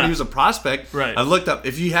him, when he was a prospect. Right. I've looked up.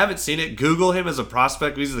 If you haven't seen it, Google him as a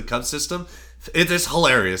prospect. He's in the Cubs system. It is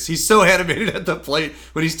hilarious. He's so animated at the plate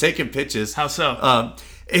when he's taking pitches. How so?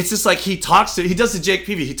 It's just like he does the Jake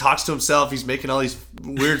Peavy. He talks to himself. He's making all these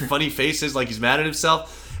weird, funny faces like he's mad at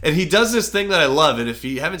himself. And he does this thing that I love. And if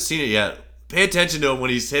you haven't seen it yet, pay attention to him when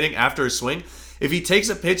he's hitting after a swing. If he takes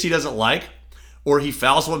a pitch he doesn't like, or he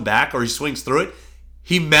fouls one back, or he swings through it,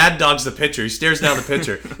 he mad dogs the pitcher. He stares down the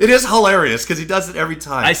pitcher. It is hilarious because he does it every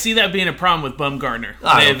time. I see that being a problem with Bumgarner.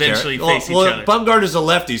 They eventually face each other. Bumgarner's a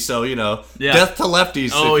lefty, so, death to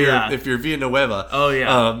lefties if you're Villanueva. Oh,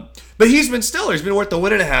 yeah. But he's been stellar. He's been worth the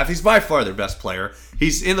win and a half. He's by far their best player.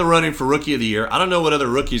 He's in the running for Rookie of the Year. I don't know what other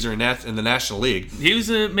rookies are in the National League. He was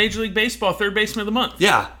a Major League Baseball third baseman of the month.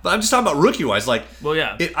 Yeah, but I'm just talking about rookie-wise. I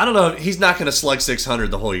don't know. He's not going to slug 600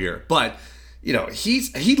 the whole year, but he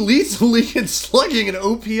leads the league in slugging and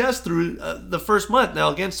OPS through the first month. Now,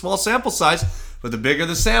 again, small sample size, but the bigger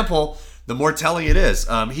the sample, the more telling it is.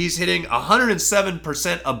 He's hitting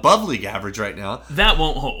 107% above league average right now. That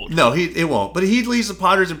won't hold. No, it won't. But he leads the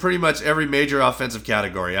Padres in pretty much every major offensive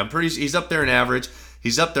category. He's up there in average.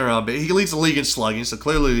 He's up there on. He leads the league in slugging, so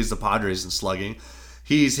clearly leads the Padres in slugging.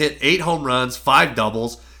 He's hit 8 home runs, 5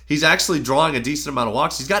 doubles. He's actually drawing a decent amount of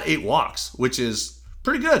walks. He's got 8 walks, which is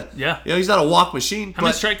pretty good. Yeah. He's not a walk machine. How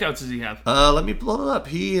many strikeouts does he have? Let me pull it up.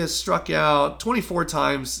 He has struck out 24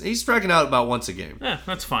 times. He's striking out about once a game. Yeah,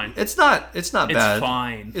 that's fine. It's not bad. It's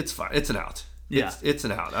fine. It's fine. It's an out. Yeah. It's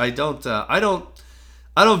an out. I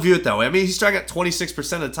don't view it that way. I mean, he's striking out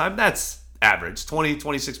 26% of the time. That's average.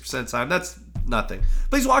 26% of the time. That's nothing.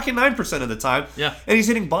 But he's walking 9% of the time. Yeah. And he's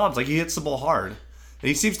hitting bombs. He hits the ball hard. And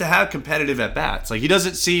he seems to have competitive at bats. He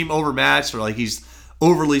doesn't seem overmatched or he's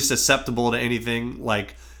overly susceptible to anything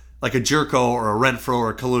like a Jerko or a Renfroe or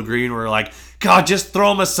a Khalil Green, where God, just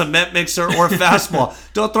throw him a cement mixer or a fastball.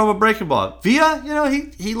 Don't throw him a breaking ball. Villa,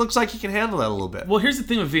 he looks like he can handle that a little bit. Well, here's the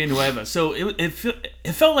thing with Villanueva. So it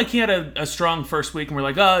felt like he had a strong first week, and we're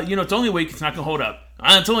like, it's only a week, it's not going to hold up.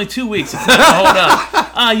 It's only 2 weeks, it's not going to hold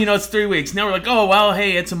up. It's 3 weeks. Now we're like, oh, well,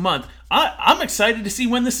 hey, it's a month. I'm excited to see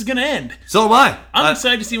when this is going to end. So am I. I'm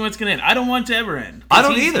excited to see when it's going to end. I don't want it to ever end. I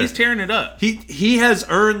don't either. He's tearing it up. He has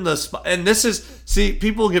earned the spot. And this is,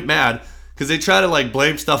 people get mad because they try to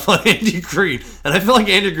blame stuff on Andy Green. And I feel like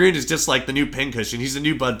Andy Green is just the new pincushion. He's the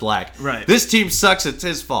new Bud Black. Right. This team sucks. It's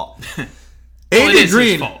his fault. Andy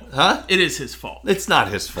Green. His fault. Huh? It is his fault. It's not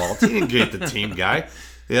his fault. He didn't get the team guy.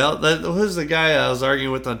 Who's the guy I was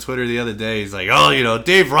arguing with on Twitter the other day? He's like,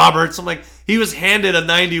 Dave Roberts. I'm like, he was handed a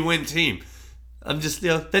 90-win team. I'm just,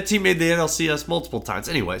 that team made the NLCS multiple times.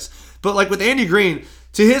 Anyways, but with Andy Green,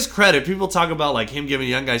 to his credit, people talk about him giving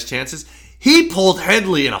young guys chances. He pulled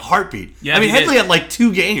Headley in a heartbeat. Yeah, Headley had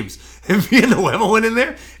 2 games. And Villanueva went in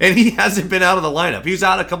there, and he hasn't been out of the lineup. He was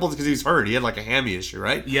out a couple because he was hurt. He had a hammy issue,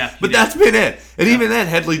 right? Yeah. But that's been it. And even then,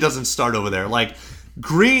 Headley doesn't start over there.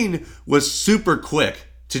 Green was super quick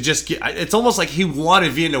to just get. It's almost like he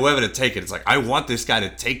wanted Villanueva to take it. It's I want this guy to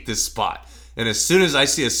take this spot. And as soon as I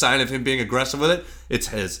see a sign of him being aggressive with it, it's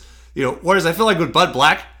his. Whereas I feel like with Bud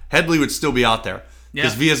Black, Headley would still be out there.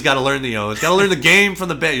 Because Villa's got to learn the game from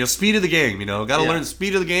the bench. Speed of the game. Got to learn the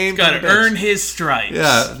speed of the game. Got to earn his stripes.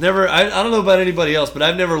 Yeah, never. I don't know about anybody else, but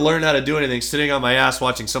I've never learned how to do anything sitting on my ass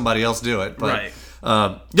watching somebody else do it. But,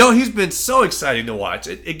 right. He's been so exciting to watch.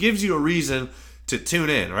 It gives you a reason to tune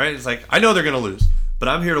in, right? It's I know they're going to lose, but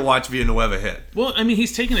I'm here to watch Villanueva hit. Well,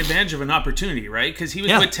 he's taking advantage of an opportunity, right? Because he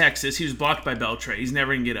was with Texas. He was blocked by Beltre. He's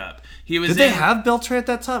never going to get up. Did they have Beltre at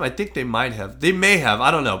that time? I think they might have. They may have.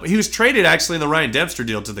 I don't know. But he was traded, actually, in the Ryan Dempster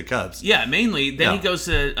deal to the Cubs. Yeah, mainly. Then he goes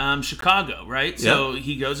to Chicago, right? So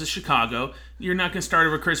he goes to Chicago. You're not going to start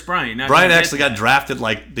over Chris Bryant. Bryant actually got drafted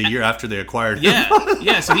like the year after they acquired him.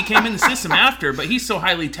 Yeah. So he came in the system after, but he's so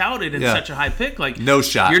highly touted and such a high pick. Like, no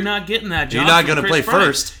shot. You're not getting that job. You're not going to play Bryant.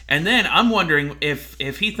 first. And then I'm wondering if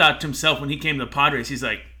he thought to himself when he came to the Padres, he's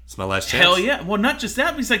like, it's my last chance. Hell yeah. Well, not just that,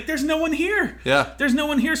 but he's like, there's no one here. Yeah. There's no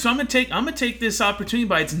one here, so I'm gonna take this opportunity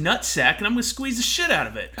by its nutsack and I'm gonna squeeze the shit out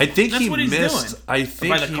of it. I think that's he what he's missed. Doing. I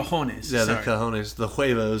think by the cojones. Yeah, the cojones, the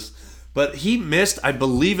huevos. But he missed. I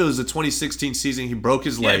believe it was the 2016 season. He broke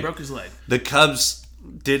his leg. Yeah, he broke his leg. The Cubs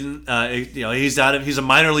didn't. He's out of. He's a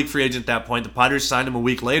minor league free agent at that point. The Padres signed him a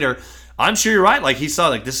week later. I'm sure you're right. Like he saw,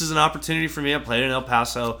 like this is an opportunity for me. I'm playing in El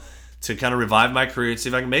Paso to kind of revive my career and see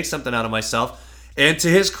if I can make something out of myself. And to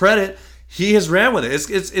his credit, he has ran with it.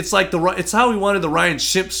 It's like it's how we wanted the Ryan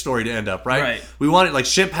Schimpf story to end up, right? Right. We wanted like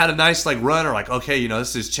Schimpf had a nice like run, or like okay, this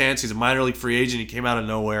is his chance. He's a minor league free agent. He came out of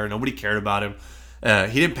nowhere. Nobody cared about him.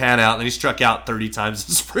 He didn't pan out, and then he struck out 30 times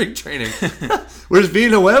in spring training. Whereas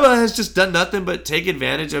Villanueva has just done nothing but take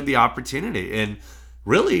advantage of the opportunity. And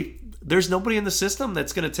really, there's nobody in the system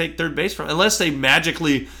that's going to take third base from unless they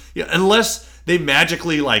magically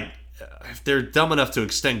like. If they're dumb enough to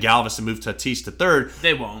extend Galvis and move Tatis to third,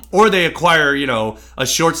 they won't. Or they acquire, a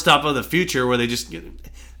shortstop of the future where they just.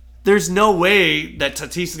 There's no way that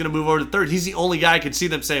Tatis is going to move over to third. He's the only guy I could see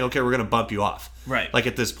them saying, "Okay, we're going to bump you off." Right. Like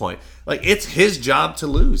at this point, like it's his job to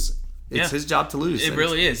lose. It's his job to lose. It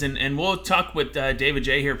really is, and we'll talk with David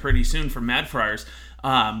J here pretty soon from Mad Friars.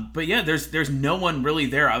 But yeah, there's no one really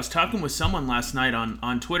there. I was talking with someone last night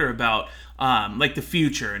on Twitter about like the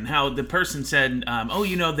future and how the person said,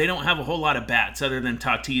 they don't have a whole lot of bats other than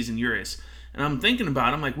Tatis and Urias. And I'm thinking about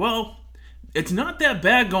it, I'm like, well, it's not that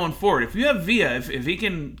bad going forward. If you have Villa, if he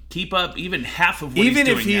can keep up even half of what he's doing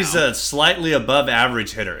now. Even if he's a slightly above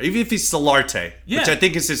average hitter. Even if he's Solarte, which I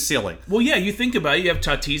think is his ceiling. Well, yeah, you think about it. You have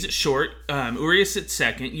Tatis at short, Urias at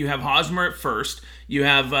second. You have Hosmer at first. You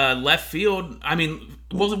have left field. I mean,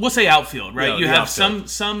 we'll say outfield, right? You have outfield.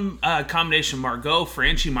 some combination Margot,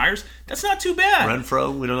 Franchi, Myers. That's not too bad.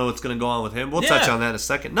 Renfroe, we don't know what's going to go on with him. We'll touch on that in a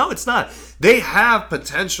second. No, it's not. They have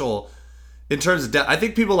potential. In terms of depth, I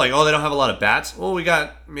think people are like, they don't have a lot of bats. Well, we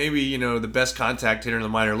got maybe, the best contact hitter in the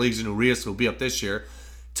minor leagues, and Urias will be up this year.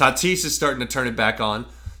 Tatis is starting to turn it back on,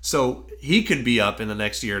 so he could be up in the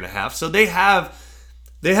next year and a half. So they have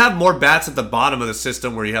more bats at the bottom of the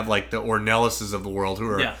system where you have like the Ornellises of the world who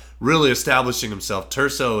are really establishing himself.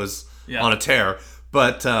 Turso is on a tear.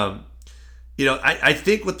 But, I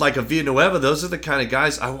think with like a Villanueva, those are the kind of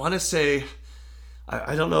guys I want to say.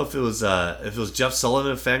 I don't know if it was Jeff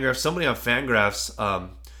Sullivan of Fangraphs. Somebody on Fangraphs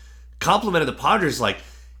complimented the Padres and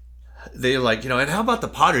how about the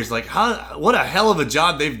Padres? Like, what a hell of a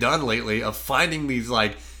job they've done lately of finding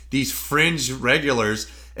these fringe regulars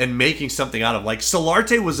and making something out of. Like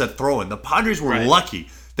Solarte was a throw-in. The Padres were lucky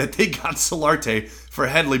that they got Solarte for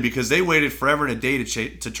Headley because they waited forever and a day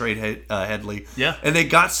to trade Headley. Yeah, and they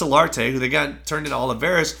got Solarte, who they got turned into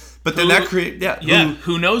Olivares. But then that created,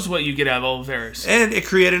 who knows what you get out of Olivares. And it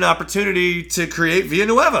created an opportunity to create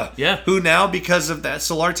Villanueva. Yeah. Who now, because of that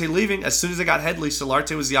Solarte leaving, as soon as they got Headley,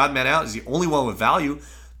 Solarte was the odd man out. He's the only one with value.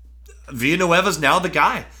 Villanueva's now the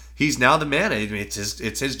guy. He's now the man. I mean,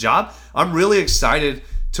 it's his job. I'm really excited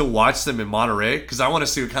to watch them in Monterey because I want to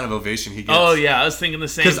see what kind of ovation he gets. Oh, yeah. I was thinking the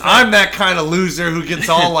same thing. Because I'm that kind of loser who gets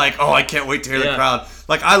all like, I can't wait to hear the crowd.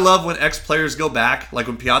 Like, I love when ex-players go back, like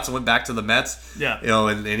when Piazza went back to the Mets. Yeah.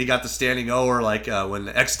 And he got the standing O, or like when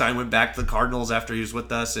Eckstein went back to the Cardinals after he was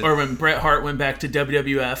with us. Or when Bret Hart went back to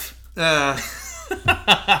WWF.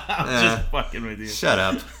 Just fucking with you. Shut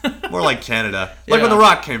up. More like Canada. Like when The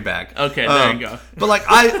Rock came back. Okay, there you go. But like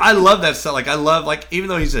I love that stuff. Like I love even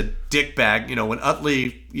though he's a dickbag, when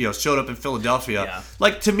Utley showed up in Philadelphia.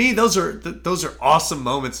 Like to me those are awesome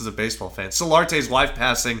moments as a baseball fan. Solarte's wife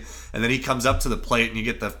passing, and then he comes up to the plate and you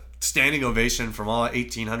get the standing ovation from all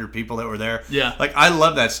 1,800 people that were there. Yeah. Like I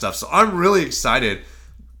love that stuff. So I'm really excited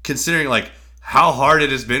considering like how hard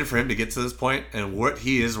it has been for him to get to this point and what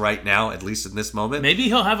he is right now, at least in this moment. Maybe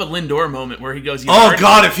he'll have a Lindor moment where he goes yard. Oh,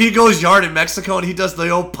 God, if he goes yard in Mexico and he does the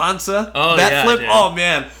old panza, flip, dude. oh,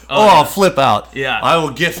 man. I'll flip out. Yeah. I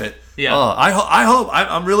will gif it. Yeah. I hope.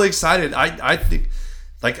 I'm really excited. I think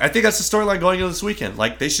that's the storyline going into this weekend.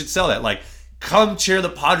 Like, they should sell that. Like, come cheer the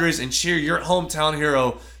Padres and cheer your hometown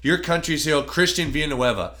hero, your country's hero, Christian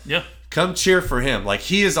Villanueva. Yeah. Come cheer for him. Like,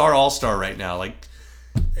 he is our all-star right now. Like,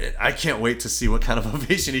 I can't wait to see what kind of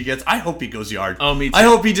ovation he gets. I hope he goes yard. Oh, me too. I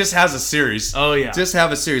hope he just has a series. Oh, yeah. Just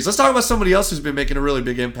have a series. Let's talk about somebody else who's been making a really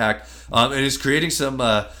big impact and is creating some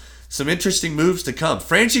interesting moves to come.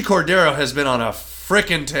 Franchi Cordero has been on a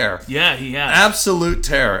frickin' tear. Yeah, he has. Absolute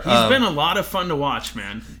tear. He's been a lot of fun to watch,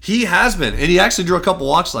 man. He has been. And he actually drew a couple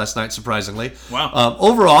walks last night, surprisingly. Wow.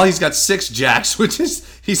 Overall, he's got 6 jacks, which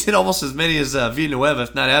is, he's hit almost as many as Villanueva,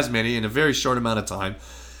 if not as many, in a very short amount of time.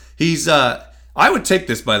 He's, I would take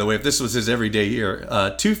this, by the way, if this was his everyday year.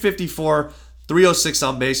 254, 306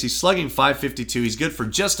 on base. He's slugging .552. He's good for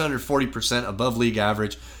just under 40% above league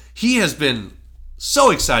average. He has been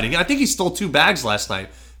so exciting. I think he stole 2 bags last night.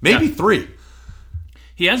 Maybe 3.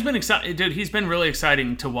 He has been exciting, dude. He's been really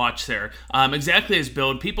exciting to watch there. Exactly his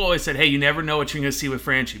build. People always said, "Hey, you never know what you're going to see with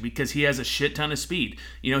Franchy because he has a shit ton of speed."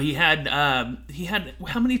 You know, he had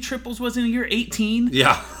how many triples was in a year? 18.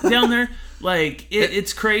 Yeah, down there. Like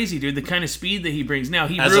it's crazy, dude. The kind of speed that he brings. Now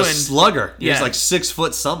he as ruined a slugger. Yeah. He's like 6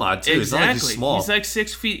 foot some odd too. Exactly. It's not like he's small. He's like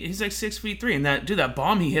 6 feet. He's like 6'3", and that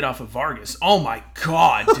bomb he hit off of Vargas. Oh my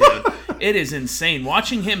god, dude! It is insane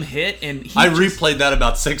watching him hit. And I replayed that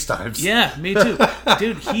about 6 times. Yeah, me too,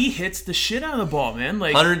 dude. He hits the shit out of the ball, man.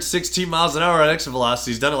 Like 116 miles an hour at exit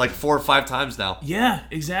velocity. He's done it like 4 or 5 times now. Yeah,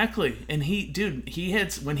 exactly. And he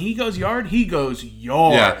hits when he goes yard. He goes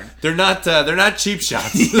yard. Yeah, they're not cheap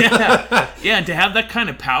shots. Yeah, and to have that kind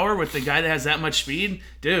of power with the guy that has that much speed,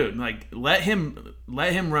 dude, like let him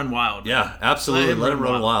run wild. Yeah, absolutely. Let him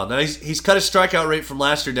run wild. Now he's cut his strikeout rate from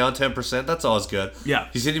last year down 10%. That's always good. Yeah,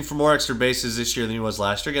 he's hitting for more extra bases this year than he was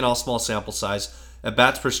last year. Again, all small sample size. At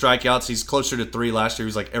bats per strikeouts, he's closer to 3. Last year he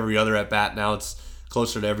was like every other at bat. Now it's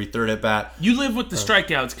closer to every third at bat. You live with the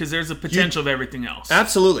strikeouts because there's a potential of everything else.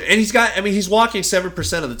 Absolutely, and he's walking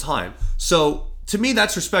 7% of the time. So to me,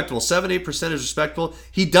 that's respectable. 7-8% is respectable.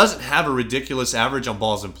 He doesn't have a ridiculous average on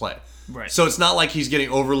balls in play. Right. So it's not like he's getting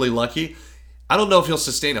overly lucky. I don't know if he'll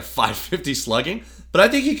sustain a 550 slugging, but I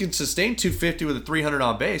think he can sustain 250 with a 300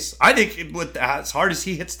 on base. I think with as hard as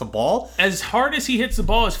he hits the ball, as hard as he hits the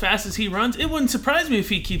ball, as fast as he runs, it wouldn't surprise me if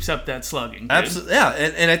he keeps up that slugging. Dude. Absolutely, yeah.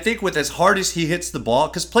 And I think with as hard as he hits the ball,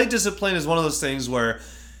 because plate discipline is one of those things where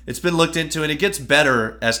it's been looked into and it gets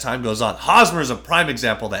better as time goes on. Hosmer is a prime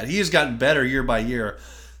example of that. He has gotten better year by year,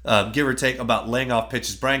 give or take, about laying off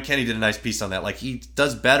pitches. Brian Kenny did a nice piece on that. Like, he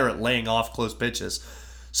does better at laying off close pitches.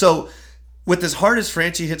 So with as hard as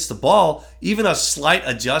Franchy hits the ball, even a slight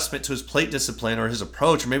adjustment to his plate discipline or his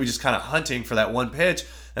approach, or maybe just kind of hunting for that one pitch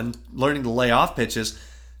and learning to lay off pitches,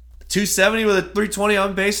 270 with a 320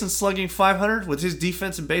 on base and slugging 500 with his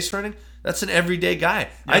defense and base running, that's an everyday guy. Yeah.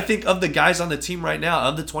 I think of the guys on the team right now,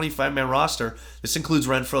 of the 25-man roster, this includes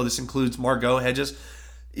Renfroe, this includes Margot, Hedges,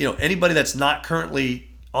 anybody that's not currently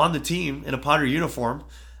on the team in a Padre uniform,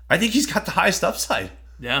 I think he's got the highest upside.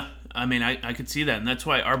 Yeah. I mean, I could see that, and that's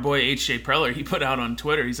why our boy H.J. Preller, he put out on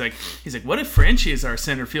Twitter, he's like, what if Franchy is our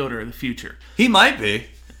center fielder of the future? He might be.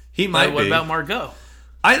 What about Margot?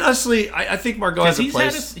 I think Margot has a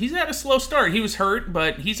place. He's had a slow start. He was hurt,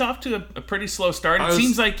 but he's off to a pretty slow start. It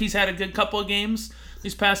seems like he's had a good couple of games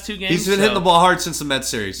these past 2 games. He's been hitting the ball hard since the Mets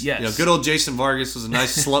series. Yes. Good old Jason Vargas was a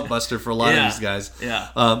nice slump buster for a lot of these guys. Yeah.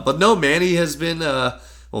 But no, Manny has been...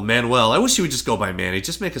 Manuel. I wish you would just go by Manny.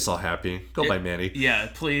 Just make us all happy. Go by Manny. Yeah,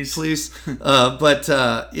 please.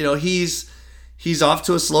 But he's off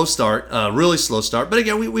to a slow start, really slow start. But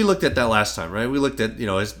again, we looked at that last time, right? We looked at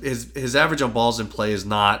his average on balls in play is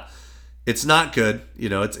not good.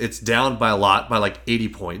 It's down by a lot, by like 80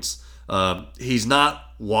 points. He's not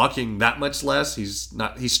walking that much less. He's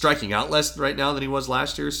striking out less right now than he was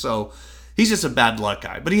last year. So he's just a bad luck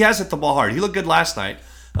guy. But he has hit the ball hard. He looked good last night.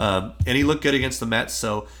 And he looked good against the Mets,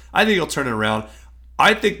 so I think he'll turn it around.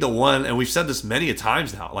 I think the one, and we've said this many a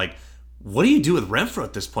times now, like, what do you do with Renfroe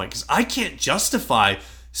at this point? Because I can't justify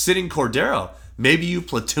sitting Cordero. Maybe you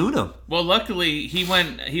platoon him. Well, luckily he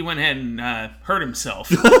went ahead and hurt himself,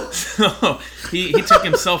 so he took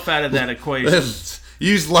himself out of that equation.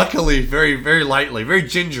 Used luckily very, very lightly, very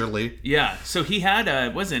gingerly. Yeah, so he had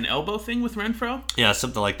an elbow thing with Renfroe? Yeah,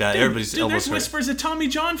 something like that. Everybody's elbows there's whispers of Tommy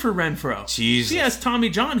John for Renfroe. Jesus. If he has Tommy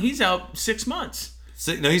John, he's out 6 months.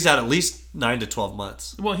 No, he's out at least 9 to 12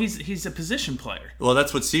 months. Well, he's a position player. Well,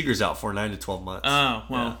 that's what Seager's out for, 9 to 12 months. Oh,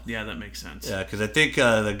 well, yeah that makes sense. Yeah, because I think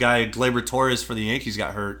the guy, Gleyber Torres for the Yankees,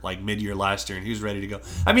 got hurt like mid-year last year, and he was ready to go.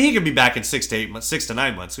 I mean, he could be back in 6 to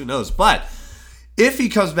 9 months. Who knows? But if he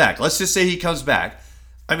comes back, let's just say he comes back,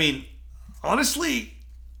 I mean, honestly,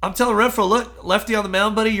 I'm telling Renfroe, look, lefty on the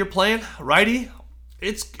mound, buddy, you're playing. Righty,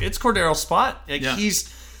 it's Cordero's spot. And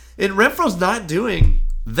Renfroe's not doing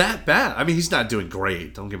that bad. I mean, he's not doing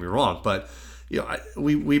great, don't get me wrong, but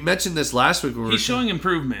we mentioned this last week. He's showing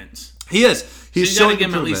improvements. He is. He's so you showing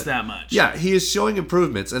give him at least that much. Yeah, he is showing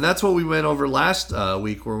improvements, and that's what we went over last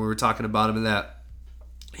week when we were talking about him. In that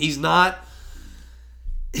he's not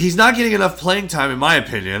getting enough playing time, in my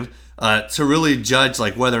opinion. to really judge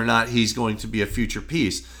like whether or not he's going to be a future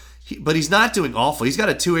piece. But he's not doing awful. He's got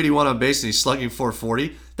a 281 on base and he's slugging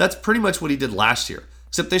 440. That's pretty much what he did last year.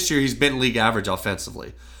 Except this year he's been league average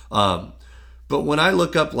offensively. But when I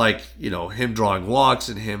look up like, him drawing walks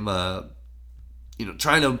and him,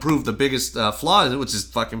 trying to improve the biggest flaw, which is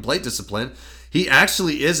fucking plate discipline, he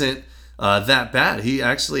actually isn't that bad. He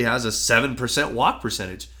actually has a 7% walk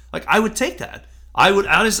percentage. Like, I would take that. I would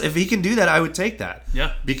honestly, if he can do that, I would take that.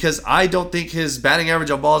 Yeah. Because I don't think his batting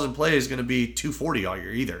average on balls in play is going to be 240 all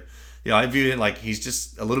year either. I view it like he's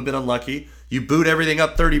just a little bit unlucky. You boot everything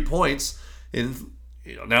up 30 points, and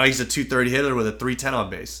now he's a 230 hitter with a 310 on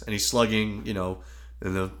base, and he's slugging, in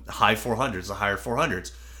the high 400s, the higher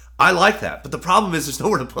 400s. I like that, but the problem is there's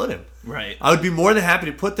nowhere to put him. Right. I would be more than happy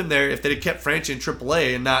to put them there if they had kept Franchy in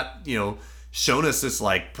AAA and not, shown us this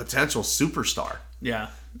like potential superstar. Yeah.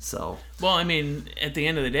 So. Well, I mean, at the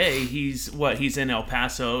end of the day, he's in El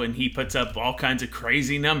Paso and he puts up all kinds of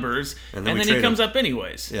crazy numbers, and then he comes up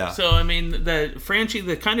anyways. Yeah. So I mean,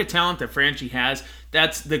 the kind of talent that Franchy has,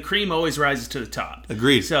 that's the cream always rises to the top.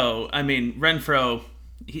 Agreed. So I mean, Renfroe,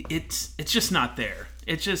 it's just not there.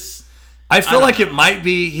 It's just. I feel like it might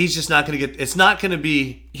be. He's just not going to get. It's not going to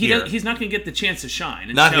be. He's not going to get the chance to shine.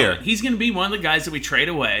 Not here. He's going to be one of the guys that we trade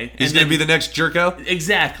away. He's going to be the next Jerko.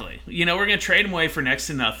 Exactly. We're going to trade him away for next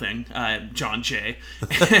to nothing, John Jay,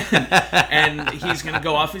 and he's going to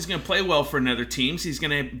go off. He's going to play well for another team. So he's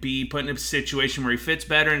going to be put in a situation where he fits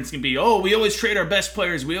better, and it's going to be, we always trade our best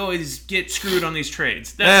players. We always get screwed on these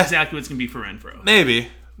trades. That's exactly what's going to be for Renfroe.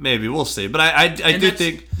 Maybe we'll see, but I do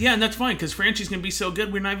think and that's fine because Franchy's going to be so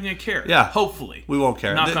good we're not even going to care. Yeah, hopefully we won't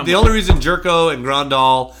care. The only reason Jerko and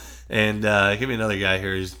Grandal and give me another guy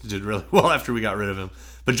here who did really well after we got rid of him,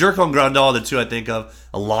 but Jerko and Grandal, the two I think of,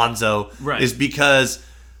 Alonso, is because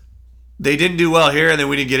they didn't do well here and then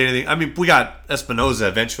we didn't get anything. I mean, we got Espinoza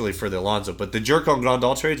eventually for the Alonso, but the Jerko and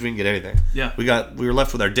Grandal trades we didn't get anything. Yeah, we were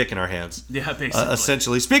left with our dick in our hands. Yeah, basically.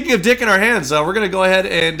 Essentially. Speaking of dick in our hands, we're gonna go ahead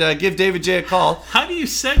and give David J a call. How do you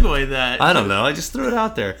segue that? I don't know. I just threw it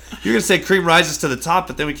out there. You're gonna say cream rises to the top,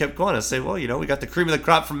 but then we kept going. I say, well, we got the cream of the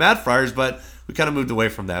crop from Mad Friars, but we kind of moved away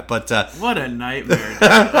from that. But what a nightmare!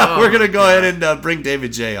 We're gonna go ahead and bring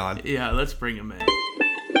David J on. Yeah, let's bring him in.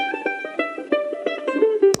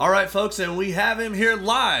 All right, folks, and we have him here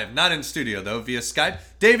live, not in studio, though, via Skype.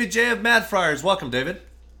 David J of Mad Friars. Welcome, David.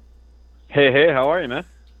 Hey, how are you, man?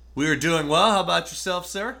 We are doing well. How about yourself,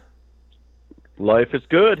 sir? Life is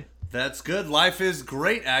good. That's good. Life is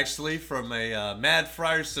great, actually, from a Mad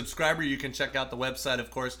Friars subscriber. You can check out the website, of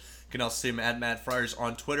course. You can also see him at Mad Friars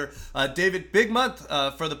on Twitter. David, big month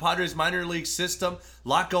for the Padres minor league system. A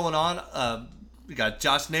lot going on. We got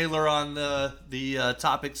Josh Naylor on the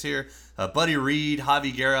topics here. Buddy Reed,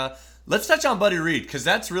 Javi Guerra. Let's touch on Buddy Reed because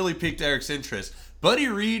that's really piqued Eric's interest. Buddy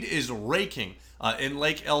Reed is raking in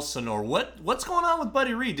Lake Elsinore. What's going on with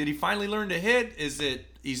Buddy Reed? Did he finally learn to hit? Is it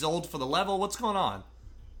he's old for the level? What's going on?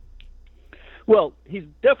 Well, he's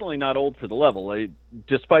definitely not old for the level.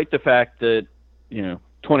 Despite the fact that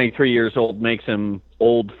 23 years old makes him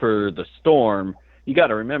old for the Storm, you got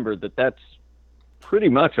to remember that that's pretty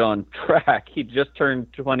much on track. He just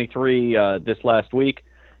turned 23 this last week.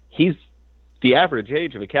 He's the average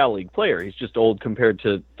age of a Cal League player. He's just old compared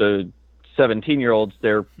to the 17-year-olds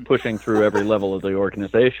they're pushing through every level of the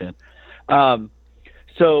organization.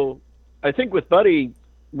 So I think with Buddy,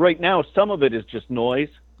 right now, some of it is just noise.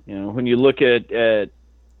 When you look at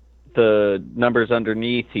the numbers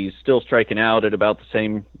underneath, he's still striking out at about the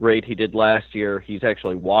same rate he did last year. He's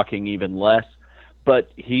actually walking even less,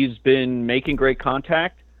 but he's been making great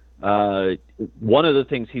contact. One of the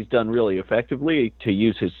things he's done really effectively to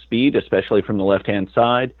use his speed, especially from the left-hand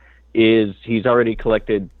side, is he's already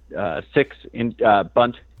collected 6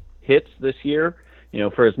 bunt hits this year.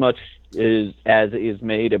 For as much as is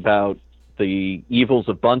made about the evils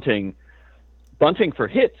of bunting for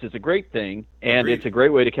hits is a great thing, and it's a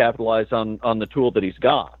great way to capitalize on the tool that he's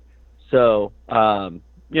got. So,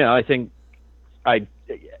 I think I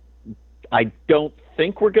don't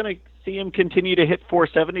think we're going to see him continue to hit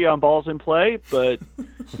 470 on balls in play, but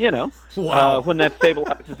wow. When that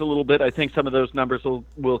stabilizes a little bit, I think some of those numbers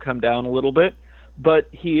will come down a little bit. But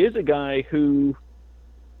he is a guy who,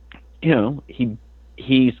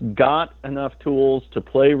 he's got enough tools to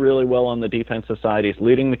play really well on the defensive side. He's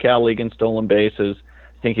leading the Cal League in stolen bases.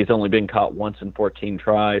 I think he's only been caught once in 14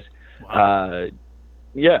 tries. Wow.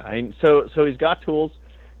 So he's got tools.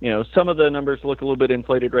 Some of the numbers look a little bit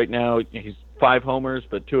inflated right now. He's 5 homers,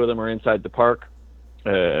 but 2 of them are inside the park.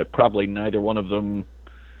 Probably neither one of them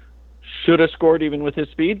should have scored even with his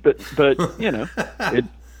speed, but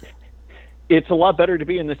it's a lot better to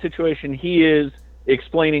be in the situation he is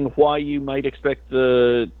explaining why you might expect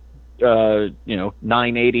the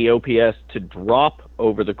 980 OPS to drop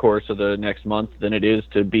over the course of the next month than it is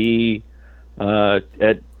to be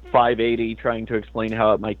at 580 trying to explain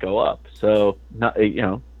how it might go up. So,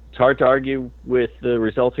 it's hard to argue with the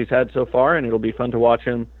results he's had so far, and it'll be fun to watch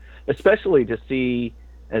him, especially to see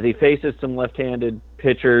as he faces some left-handed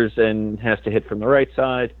pitchers and has to hit from the right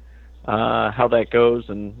side, how that goes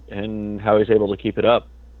and how he's able to keep it up.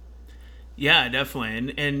 Yeah,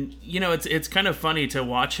 definitely, and it's kind of funny to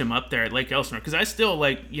watch him up there at Lake Elsinore, because I still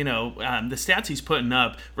the stats he's putting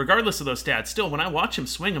up, regardless of those stats. Still, when I watch him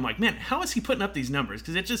swing, I'm like, man, how is he putting up these numbers?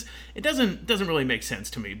 Because it doesn't really make sense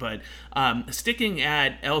to me. But sticking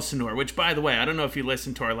at Elsinore, which, by the way, I don't know if you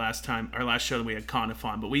listened to our last show that we had Conniff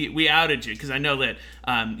on, but we outed you because I know that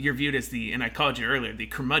you're viewed as and I called you earlier, the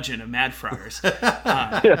curmudgeon of Mad Friars,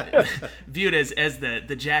 viewed as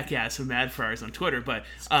the jackass of Mad Friars on Twitter. But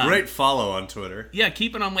great follow on Twitter. Yeah,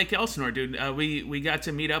 keep it on Lake Elsinore, dude. We got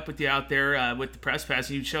to meet up with you out there with the press pass,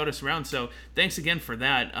 and you showed us around. So thanks again for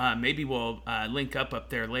that. Maybe we'll link up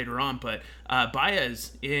there later on. But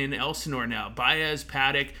Baez in Elsinore now. Baez,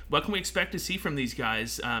 Paddock. What can we expect to see from these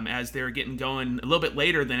guys as they're getting going a little bit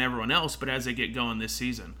later than everyone else, but as they get going this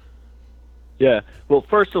season? Yeah. Well,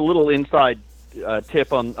 first, a little inside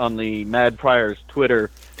tip on the Mad Friars Twitter.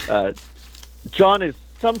 John is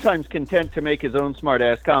sometimes content to make his own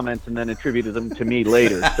smart-ass comments and then attributed them to me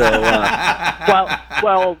later. So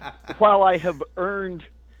while I have earned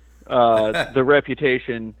the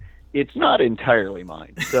reputation, it's not entirely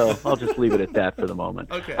mine. So I'll just leave it at that for the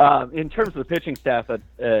moment. Okay. In terms of the pitching staff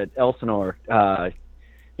at Elsinore,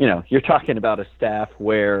 you're talking about a staff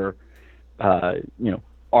where,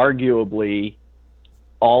 arguably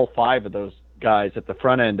all five of those guys at the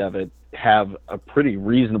front end of it have a pretty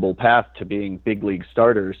reasonable path to being big league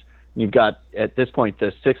starters. You've got, at this point,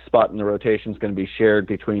 the sixth spot in the rotation is going to be shared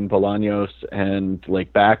between Bolaños and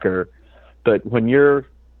Blake Backer. But when you're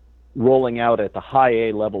rolling out at the high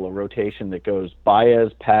A level of rotation that goes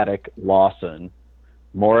Baez, Paddock, Lawson,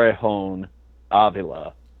 Morejón,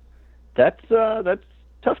 Avila, that's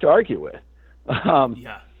tough to argue with.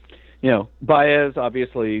 Baez,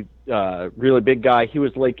 obviously, really big guy. He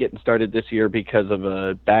was late getting started this year because of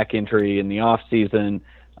a back injury in the off season.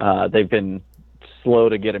 They've been slow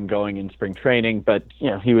to get him going in spring training, but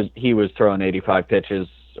he was throwing 85 pitches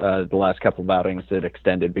the last couple of outings that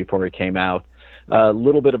extended before he came out. A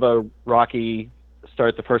little bit of a rocky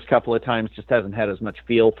start the first couple of times. Just hasn't had as much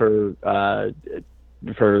feel for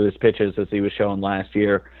his pitches as he was showing last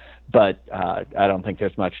year. But I don't think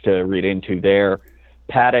there's much to read into there.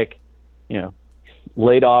 Paddock,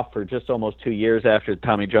 laid off for just almost 2 years after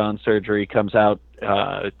Tommy John surgery, comes out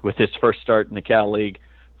with his first start in the Cal League.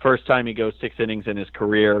 First time he goes 6 innings in his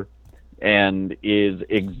career, and is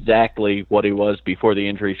exactly what he was before the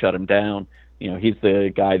injury shut him down. He's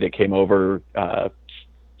the guy that came over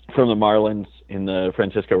from the Marlins in the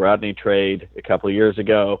Francisco Rodney trade a couple of years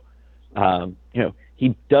ago.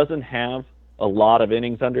 He doesn't have a lot of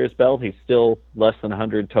innings under his belt. He's still less than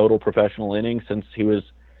 100 total professional innings since he was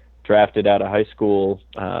drafted out of high school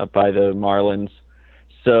by the Marlins.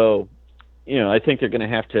 So, I think they're going to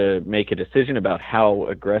have to make a decision about how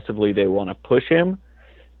aggressively they want to push him.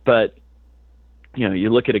 But,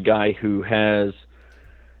 you look at a guy who has,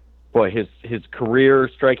 his career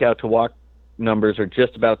strikeout to walk numbers are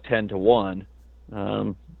just about 10-1.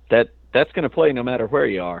 That's going to play no matter where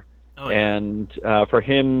you are. Oh, yeah. And for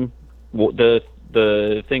him,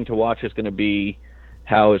 the thing to watch is going to be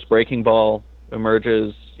how his breaking ball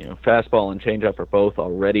emerges. Fastball and changeup are both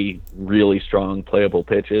already really strong playable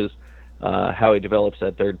pitches. How he develops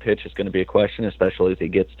that third pitch is going to be a question, especially as he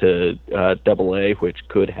gets to Double-A, which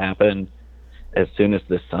could happen as soon as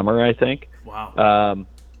this summer, I think. Wow.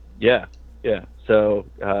 Yeah. So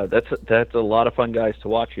that's a lot of fun guys to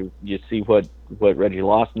watch. You see what Reggie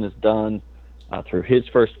Lawson has done through his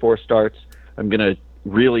first 4 starts. I'm going to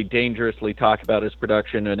really dangerously talk about his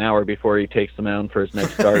production an hour before he takes the mound for his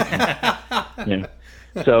next start.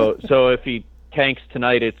 So if he tanks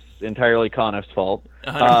tonight, it's entirely Conniff's fault.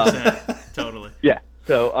 100%. Totally. Yeah.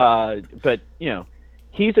 So, but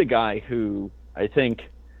he's a guy who I think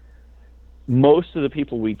most of the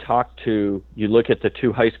people we talk to, you look at the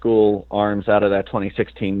 2 high school arms out of that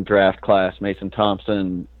 2016 draft class, Mason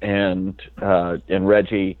Thompson and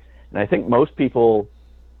Reggie, and I think most people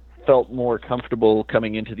felt more comfortable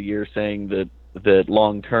coming into the year saying that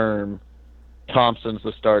long term, Thompson's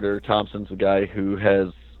the starter. Thompson's the guy who has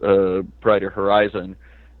a brighter horizon.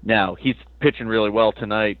 Now, he's pitching really well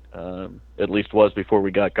tonight, at least was before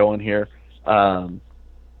we got going here.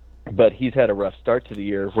 But he's had a rough start to the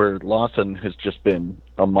year where Lawson has just been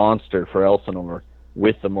a monster for Elsinore.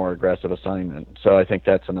 with the more aggressive assignment. So I think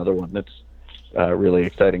that's another one that's really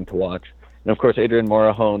exciting to watch. And of course, Adrian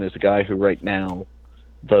Morejon is a guy who right now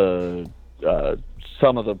the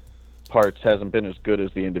some of the parts hasn't been as good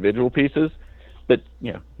as the individual pieces, but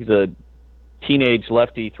he's a teenage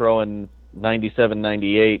lefty throwing 97,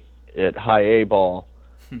 98 at high A ball.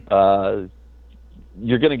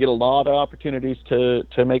 You're going to get a lot of opportunities to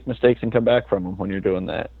make mistakes and come back from them when you're doing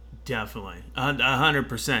that. Definitely,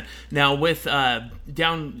 100%. Now, with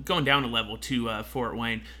going down a level to Fort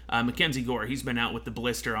Wayne, Mackenzie Gore, he's been out with the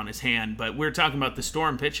blister on his hand, but we're talking about the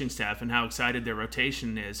Storm pitching staff and how excited their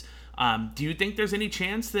rotation is. Do you think there's any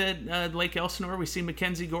chance that Lake Elsinore we see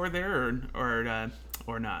Mackenzie Gore there,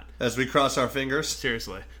 or not? As we cross our fingers.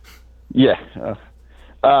 Seriously. Yeah.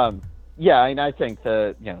 Yeah, and I think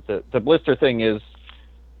the blister thing is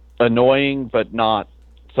annoying, but not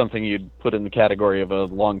something you'd put in the category of a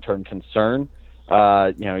long-term concern.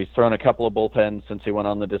 He's thrown a couple of bullpens since he went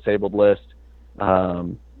on the disabled list.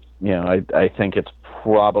 I think it's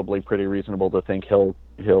probably pretty reasonable to think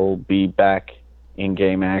he'll be back in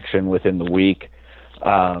game action within the week.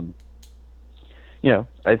 I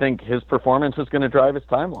think his performance is going to drive his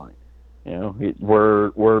timeline.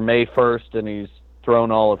 We're May 1st and he's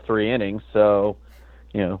thrown all of 3 innings, so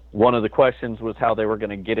one of the questions was how they were going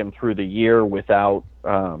to get him through the year without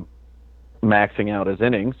maxing out his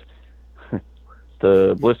innings.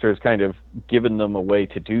 The blister has kind of given them a way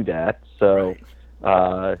to do that. So,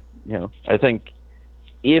 I think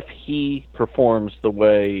if he performs the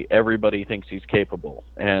way everybody thinks he's capable,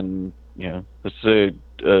 and this is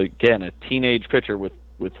again a teenage pitcher with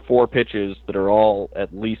 4 pitches that are all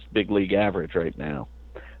at least big league average right now.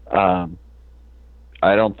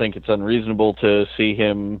 I don't think it's unreasonable to see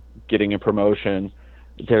him getting a promotion.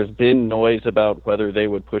 There's been noise about whether they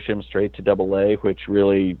would push him straight to AA, which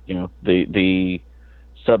really, the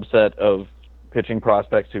subset of pitching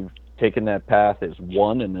prospects who've taken that path is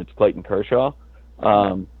one, and it's Clayton Kershaw.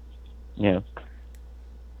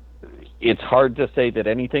 It's hard to say that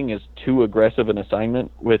anything is too aggressive an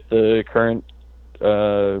assignment with the current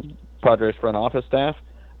Padres front office staff.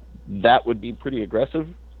 That would be pretty aggressive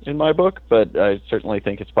in my book, but I certainly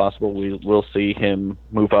think it's possible we'll see him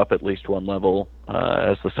move up at least one level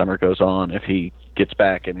as the summer goes on if he gets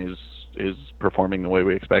back and is performing the way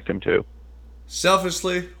we expect him to.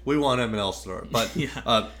 Selfishly, we want him in Elsinore, but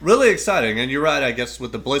really exciting. And you're right, I guess,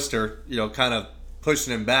 with the blister, kind of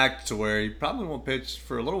pushing him back to where he probably won't pitch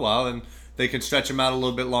for a little while, and they can stretch him out a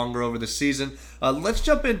little bit longer over the season. Let's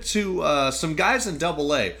jump into some guys in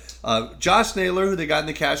AA. Josh Naylor, who they got in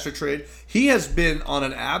the Castro trade, he has been on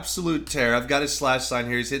an absolute tear. I've got his slash sign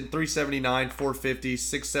here. He's hitting 379, 450,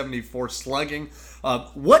 674 slugging.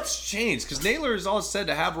 What's changed? Because Naylor is always said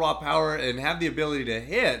to have raw power and have the ability to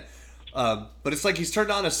hit, but it's like he's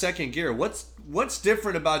turned on a second gear. What's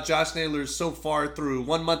different about Josh Naylor so far through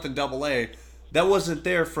 1 month in AA that wasn't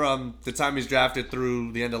there from the time he's drafted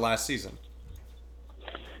through the end of last season?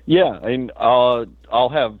 Yeah, and I'll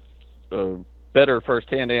have a better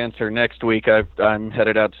first-hand answer next week. I'm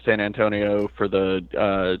headed out to San Antonio for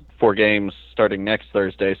the 4 games starting next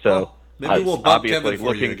Thursday. So maybe we'll bump Kevin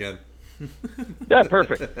for you again. Yeah,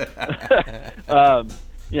 perfect.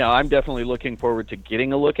 I'm definitely looking forward to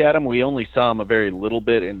getting a look at him. We only saw him a very little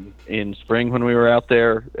bit in spring when we were out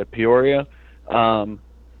there at Peoria.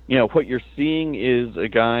 What you're seeing is a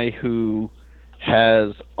guy who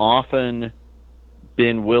has often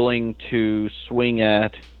been willing to swing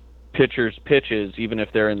at pitchers' pitches, even if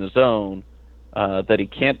they're in the zone, that he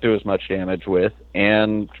can't do as much damage with.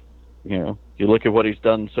 And, you look at what he's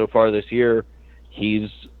done so far this year, he's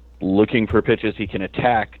looking for pitches he can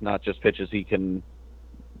attack, not just pitches he can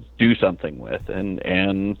do something with.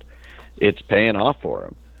 And it's paying off for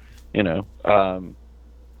him.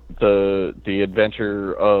 The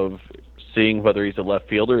adventure of seeing whether he's a left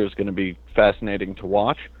fielder is going to be fascinating to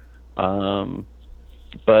watch.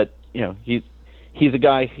 But he's a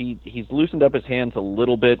guy. He's loosened up his hands a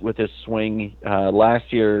little bit with his swing.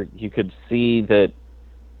 Last year, you could see that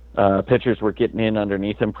pitchers were getting in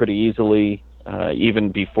underneath him pretty easily,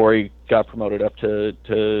 even before he got promoted up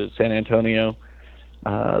to San Antonio.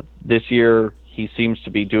 This year, he seems to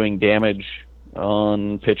be doing damage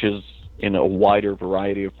on pitches in a wider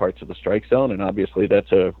variety of parts of the strike zone, and obviously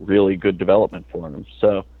that's a really good development for him.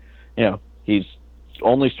 So, he's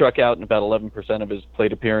only struck out in about 11% of his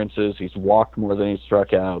plate appearances. He's walked more than he's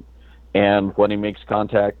struck out, and when he makes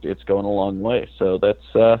contact, it's going a long way. So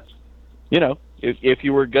that's, if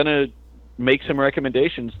you were going to make some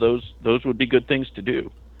recommendations, those would be good things to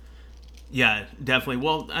do. Yeah, definitely.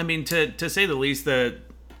 Well, I mean, to say the least,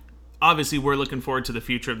 obviously we're looking forward to the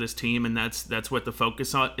future of this team, and that's what the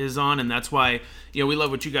focus is on, and that's why we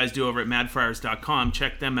love what you guys do over at madfriars.com.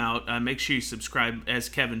 Check them out. Make sure you subscribe. As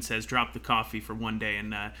Kevin says, drop the coffee for one day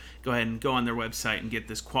and go ahead and go on their website and get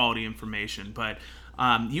this quality information. But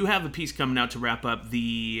you have a piece coming out to wrap up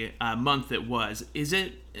the month that was. Is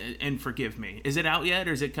it? And forgive me, is it out yet,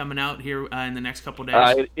 or is it coming out here in the next couple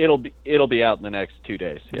days? It'll be out in the next 2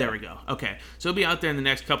 days. Yeah. There we go. Okay, so it'll be out there in the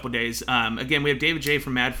next couple days. Again, we have David J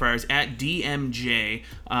from Mad Friars at DMJ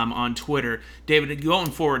on Twitter. David,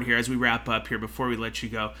 going forward here as we wrap up here before we let you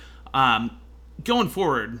go. Going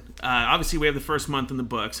forward, obviously we have the first month in the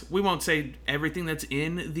books. We won't say everything that's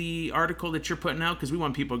in the article that you're putting out because we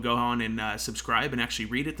want people to go on and subscribe and actually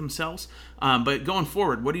read it themselves. But going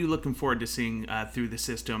forward, what are you looking forward to seeing through the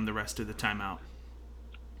system the rest of the time out?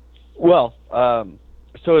 Well,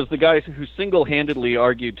 so as the guys who single-handedly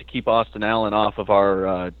argued to keep Austin Allen off of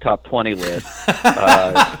our top 20 list.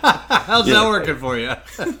 How's that working for you?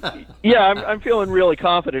 Yeah, I'm feeling really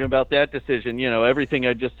confident about that decision. Everything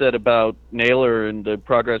I just said about Naylor and the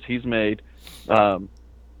progress he's made,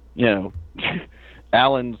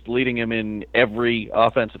 Allen's leading him in every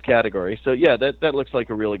offensive category. So, yeah, that looks like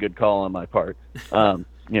a really good call on my part.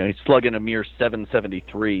 He's slugging a mere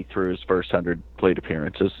 773 through his first 100 plate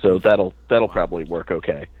appearances, so that'll probably work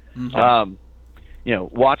okay. Mm-hmm.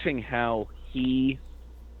 Watching how he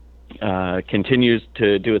continues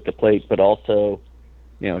to do at the plate, but also,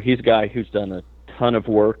 he's a guy who's done a ton of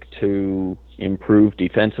work to improve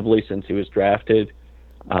defensively since he was drafted.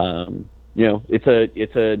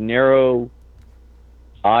 It's a narrow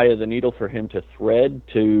eye of the needle for him to thread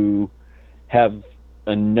to have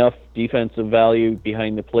enough defensive value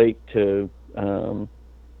behind the plate to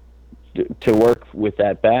work with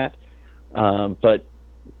that bat. But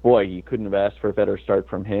boy, you couldn't have asked for a better start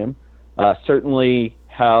from him. Certainly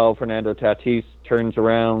how Fernando Tatis turns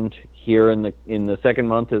around here in the second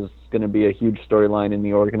month is going to be a huge storyline in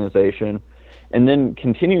the organization. And then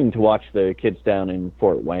continuing to watch the kids down in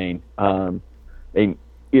Fort Wayne.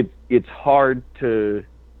 It's hard to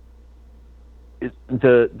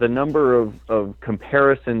the number of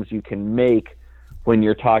comparisons you can make when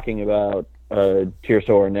you're talking about Tirso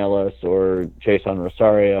Ornelas or Jason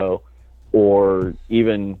Rosario or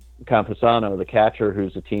even Campusano, the catcher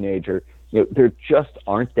who's a teenager. There just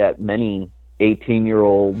aren't that many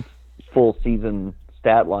 18-year-old full season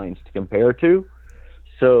stat lines to compare to.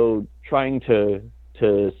 So trying to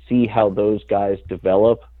see how those guys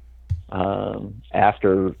develop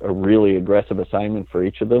after a really aggressive assignment for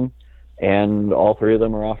each of them. And all three of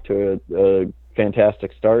them are off to a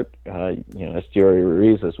fantastic start. Esteury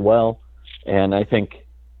Ruiz as well. And I think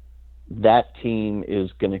that team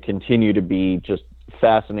is going to continue to be just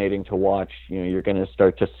fascinating to watch. You're going to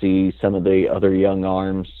start to see some of the other young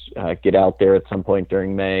arms get out there at some point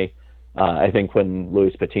during May. I think when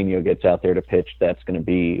Luis Patino gets out there to pitch, that's going to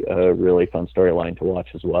be a really fun storyline to watch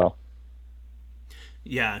as well.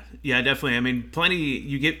 Yeah, definitely. I mean,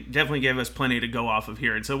 definitely gave us plenty to go off of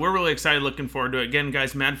here. And so we're really excited, looking forward to it. Again,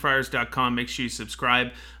 guys, madfriars.com. Make sure you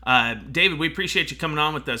subscribe. David, we appreciate you coming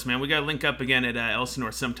on with us, man. We got to link up again at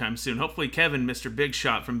Elsinore sometime soon. Hopefully Kevin, Mr. Big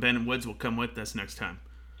Shot from Ben and Woods, will come with us next time.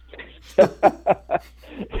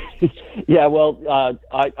 Yeah, well,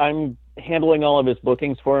 I'm handling all of his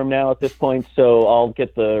bookings for him now at this point, so I'll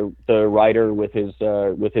get the writer with his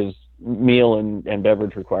meal and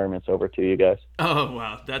beverage requirements over to you guys. Oh,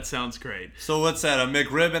 wow. That sounds great. So what's that, a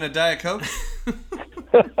McRib and a Diet Coke?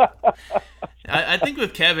 I think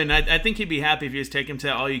with Kevin, I think he'd be happy if you just take him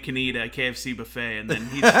to all-you-can-eat KFC buffet, and then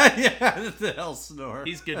he's the Elsinore.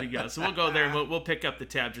 He's good to go. So we'll go there, and we'll pick up the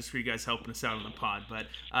tab just for you guys helping us out on the pod. But,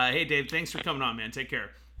 hey, Dave, thanks for coming on, man. Take care.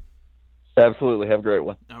 Absolutely. Have a great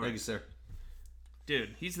one. All right. Thank you, sir.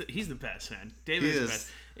 Dude, he's the best, man. Dave is the best.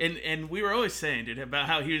 And we were always saying, dude, about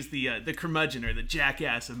how he was the curmudgeon or the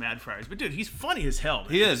jackass of Mad Friars. But, dude, he's funny as hell,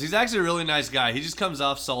 man. He is. He's actually a really nice guy. He just comes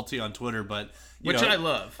off salty on Twitter, but... Which I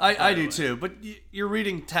love. I do, too. But you're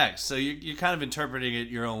reading text, so you're kind of interpreting it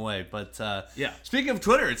your own way. But, yeah. Speaking of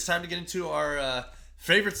Twitter, it's time to get into our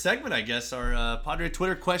favorite segment, I guess, our Padre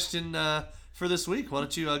Twitter question for this week. Why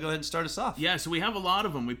don't you go ahead and start us off? Yeah, so we have a lot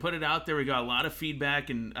of them. We put it out there. We got a lot of feedback,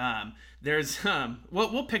 and there's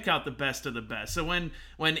we'll pick out the best of the best. So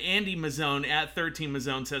when Andy Mazzone at 13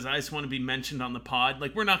 Mazzone says, I just want to be mentioned on the pod,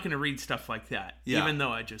 like, we're not going to read stuff like that, even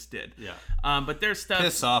though I just did. Yeah. But there's stuff.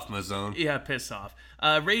 Piss off, Mazzone. Yeah, piss off.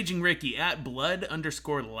 Raging Ricky at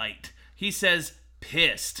blood_light. He says,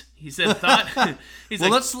 pissed. He said,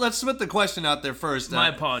 let's put the question out there first. My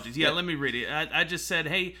apologies. Yeah, let me read it. I just said,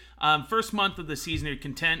 hey, first month of the season, are you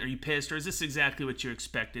content? Are you pissed? Or is this exactly what you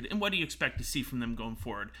expected? And what do you expect to see from them going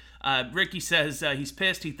forward? Ricky says he's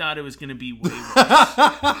pissed. He thought it was going to be way worse.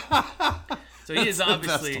 So he is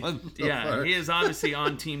obviously, he is obviously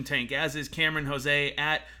on Team Tank, as is Cameron Jose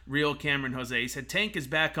at Real Cameron Jose. He said, Tank is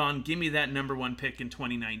back on. Give me that number 1 pick in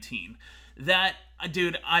 2019. That,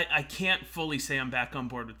 dude, I can't fully say I'm back on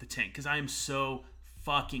board with the Tank because I am so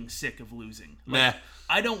fucking sick of losing. Like,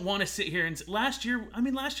 I don't want to sit here and last year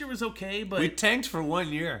was okay, but we tanked for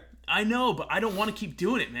 1 year. I know, but I don't want to keep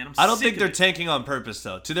doing it, man. I don't think they're tanking on purpose,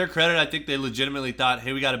 though. To their credit, I think they legitimately thought,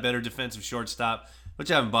 hey, we got a better defensive shortstop, which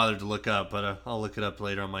I haven't bothered to look up, but I'll look it up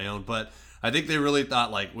later on my own. But I think they really thought,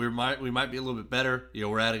 like, we might be a little bit better. You know,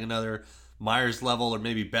 we're adding another Myers level or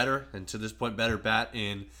maybe better, and to this point, better bat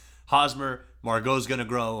in Hosmer. Margot's going to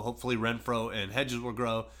grow. Hopefully Renfroe and Hedges will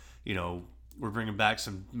grow. You know, we're bringing back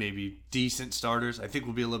some maybe decent starters. I think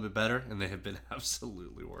we'll be a little bit better, and they have been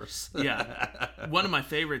absolutely worse. Yeah. One of my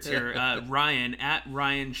favorites here, Ryan, at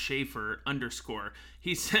Ryan Schaefer _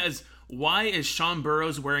 he says, why is Sean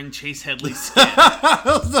Burrows wearing Chase Headley's skin? That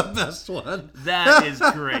was the best one. That is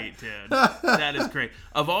great, dude. That is great.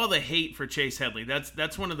 Of all the hate for Chase Headley,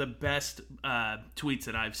 that's one of the best tweets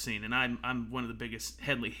that I've seen, and I'm one of the biggest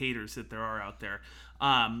Headley haters that there are out there.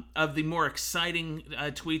 Of the more exciting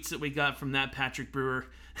tweets that we got from that Patrick Brewer,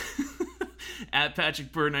 at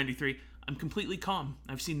Patrick Brewer 93, I'm completely calm.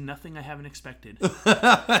 I've seen nothing I haven't expected.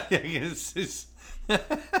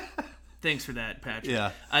 Thanks for that, Patrick.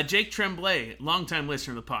 Yeah. Jake Tremblay, longtime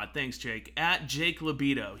listener of the pod. Thanks, Jake. At Jake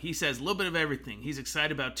Libido, he says a little bit of everything. He's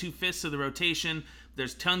excited about 2/5 of the rotation.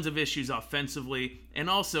 There's tons of issues offensively. And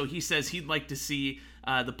also, he says he'd like to see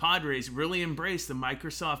the Padres really embrace the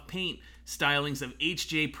Microsoft Paint stylings of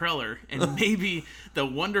H.J. Preller and maybe the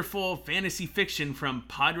wonderful fantasy fiction from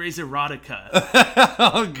Padres Erotica.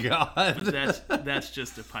 Oh God, that's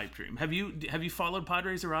just a pipe dream. Have you followed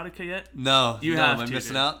Padres Erotica yet? No, you have. Am I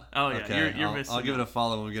missing out? Oh yeah, okay. You're missing. I'll give it a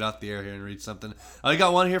follow when we get off the air here and read something. I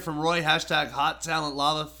got one here from Roy #Hot Talent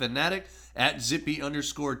Lava Fanatic at Zippy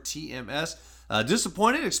 _TMS.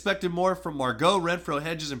 Disappointed. Expected more from Margot, Renfroe,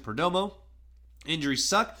 Hedges, and Perdomo. Injuries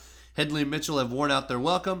suck. Headley and Mitchell have worn out their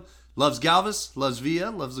welcome. Loves Galvis, loves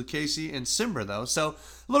Villa, loves Lucchesi, and Simber, though. So,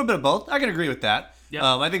 a little bit of both. I can agree with that. Yep.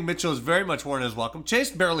 I think Mitchell is very much worn his welcome. Chase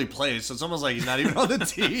barely plays, so it's almost like he's not even on the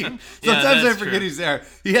team. Sometimes I forget he's there.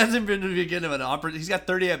 He hasn't been to the beginning of an opera. He's got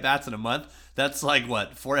 30 at-bats in a month. That's like,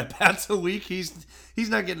 4 at-bats a week? He's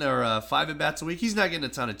not getting 5 at-bats a week. He's not getting a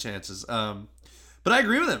ton of chances. But I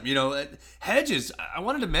agree with him. You know, Hedges, I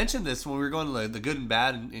wanted to mention this when we were going to the good and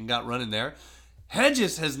bad and got running there.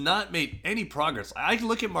 Hedges has not made any progress. I can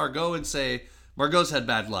look at Margot and say, Margot's had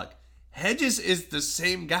bad luck. Hedges is the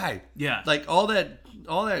same guy. Yeah. Like all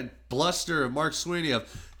that bluster of Mark Sweeney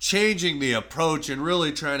of changing the approach and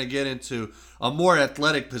really trying to get into a more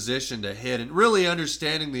athletic position to hit and really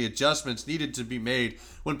understanding the adjustments needed to be made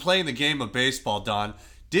when playing the game of baseball, Don,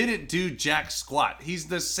 didn't do jack squat. He's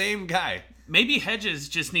the same guy. Maybe Hedges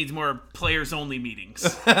just needs more players-only meetings.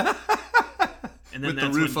 And then with the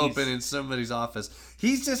roof open in somebody's office.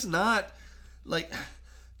 He's just not, like,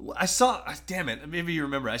 I saw, damn it, maybe you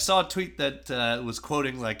remember, I saw a tweet that was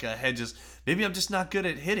quoting, like, Hedges, maybe I'm just not good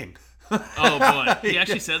at hitting. Oh, boy. He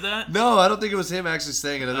actually said that? No, I don't think it was him actually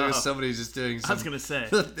saying it. I think it was somebody just doing some. I was going to say.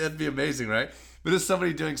 That'd be amazing, right? But it's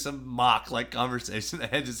somebody doing some mock, like, conversation that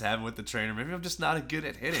Hedges having with the trainer. Maybe I'm just not good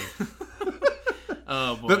at hitting.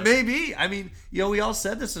 Oh, boy. But maybe, I mean, we all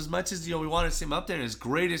said this as much as, we wanted to see him up there, and as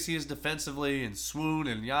great as he is defensively and swoon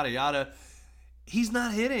and yada yada, he's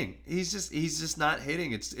not hitting. He's just not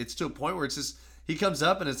hitting. It's to a point where it's just, he comes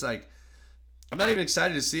up and it's like, I'm not even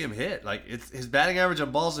excited to see him hit. Like, his batting average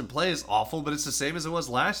on balls in play is awful, but it's the same as it was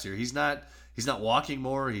last year. He's not walking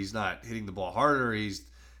more. He's not hitting the ball harder. He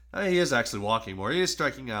is actually walking more. He is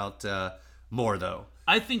striking out more, though.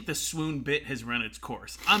 I think the swoon bit has run its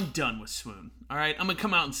course. I'm done with swoon. All right, I'm gonna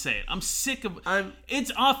come out and say it. I'm sick of.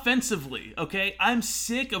 It's offensively, okay. I'm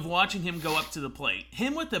sick of watching him go up to the plate.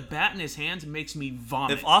 Him with the bat in his hands makes me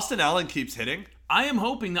vomit. If Austin Allen keeps hitting, I am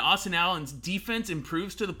hoping that Austin Allen's defense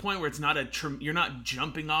improves to the point where it's not you're not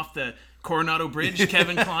jumping off the Coronado Bridge,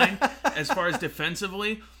 Kevin Kline, as far as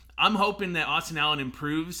defensively. I'm hoping that Austin Allen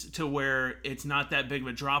improves to where it's not that big of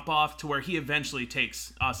a drop-off to where he eventually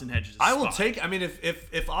takes Austin Hedges' spot. I will take, I mean,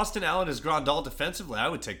 if Austin Allen is Grandal defensively, I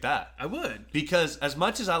would take that. I would. Because as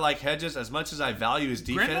much as I like Hedges, as much as I value his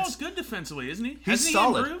defense. Grandal's good defensively, isn't he? He's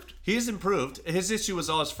solid. He has improved. His issue was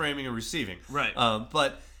always framing and receiving. Right.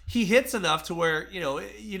 But he hits enough to where,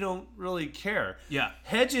 you don't really care. Yeah.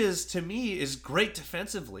 Hedges, to me, is great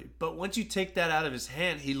defensively, but once you take that out of his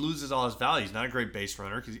hand, he loses all his value. He's not a great base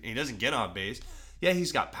runner because he doesn't get on base. Yeah,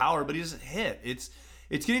 he's got power, but he doesn't hit. It's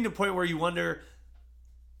getting to a point where you wonder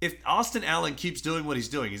if Austin Allen keeps doing what he's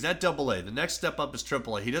doing. He's at AA. The next step up is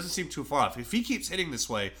AAA. He doesn't seem too far off. If he keeps hitting this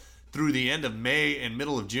way through the end of May and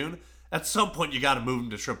middle of June, at some point you got to move him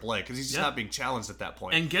to AAA because he's just not being challenged at that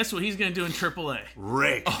point. And guess what he's going to do in AAA?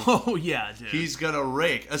 Rake. Oh, yeah, dude. He's going to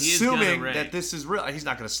rake. Assuming that this is real. He's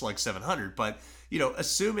not going to slug 700, but,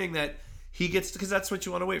 assuming that he gets, because that's what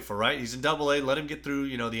you want to wait for, right? He's in AA. Let him get through,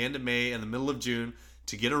 the end of May and the middle of June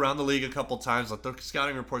to get around the league a couple times. Let the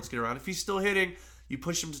scouting reports get around. If he's still hitting, you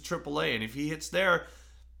push him to AAA. And if he hits there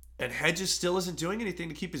and Hedges still isn't doing anything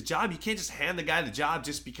to keep his job, you can't just hand the guy the job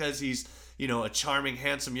just because he's, a charming,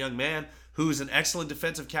 handsome young man who's an excellent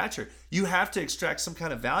defensive catcher. You have to extract some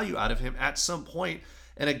kind of value out of him at some point.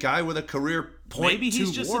 And a guy with a career .2 Maybe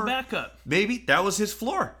he's just WAR, a backup. Maybe that was his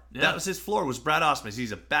floor. Yeah. That was his floor, was Brad Ausmus.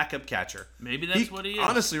 He's a backup catcher. Maybe that's what he is.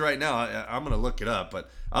 Honestly, right now, I'm going to look it up, but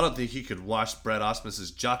I don't think he could wash Brad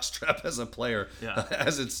Ausmus's jockstrap as a player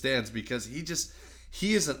as it stands, because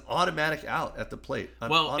he is an automatic out at the plate.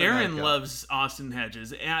 Well, Aaron loves Austin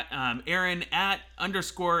Hedges. At Aaron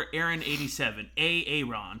 @Aaron87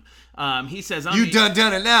 Aaron. He says, "You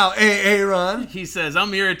done it now, Aaron." He says,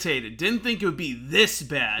 "I'm irritated. Didn't think it would be this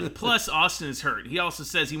bad. Plus, Austin is hurt. He also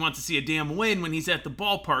says he wants to see a damn win when he's at the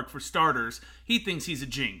ballpark for starters. He thinks he's a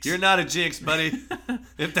jinx." You're not a jinx, buddy.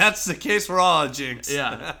 If that's the case, we're all a jinx.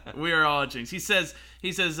 Yeah, we are all a jinx. He says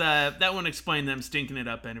that won't explain them stinking it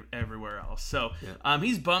up everywhere else. So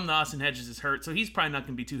he's bummed that Austin Hedges is hurt, so he's probably not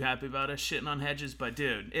going to be too happy about us shitting on Hedges. But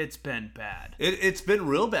dude, it's been bad. It's been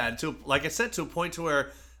real bad, to, like I said, to a point to where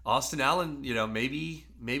Austin Allen, maybe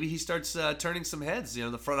he starts turning some heads.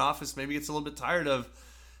 The front office maybe gets a little bit tired of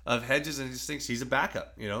Hedges and he just thinks he's a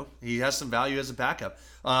backup. He has some value as a backup.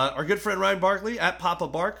 Our good friend Ryan Barkley at Papa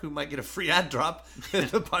Bark, who might get a free ad drop if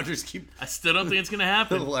the Padres keep. I still don't think it's going to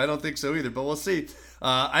happen. Well, I don't think so either, but we'll see.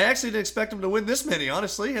 I actually didn't expect him to win this many,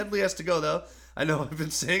 honestly. Headley has to go, though. I know I've been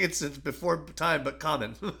saying it since before time, but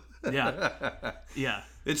common. Yeah.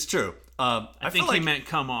 It's true. I think feel he meant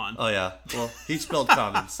come on. Oh, yeah. Well, he spelled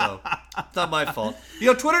common, so it's not my fault.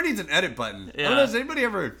 Twitter needs an edit button. Yeah. I don't know, has anybody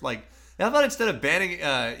ever, how about instead of banning,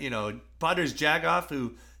 Padres Jagoff,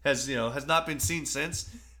 who has not been seen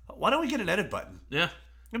since, why don't we get an edit button? Yeah.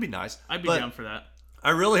 It'd be nice. I'd be down for that. I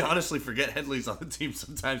really honestly forget Headley's on the team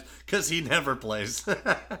sometimes because he never plays.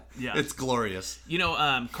 Yeah. It's glorious.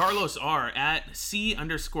 Carlos R at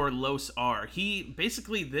C_Los R. He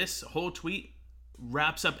basically, this whole tweet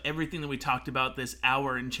wraps up everything that we talked about this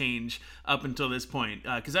hour and change up until this point.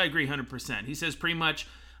 Because I agree 100%. He says pretty much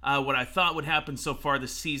what I thought would happen so far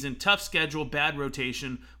this season. Tough schedule, bad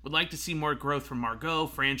rotation. Would like to see more growth from Margot,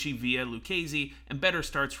 Franchi, Villa, Lucchesi, and better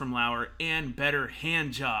starts from Lauer, and better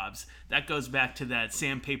hand jobs. That goes back to that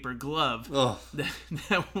sandpaper glove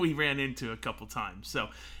that we ran into a couple times. So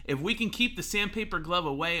if we can keep the sandpaper glove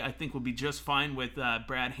away, I think we'll be just fine with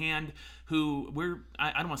Brad Hand, who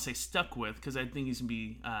I don't want to say stuck with, because I think he's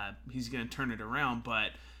going to turn it around,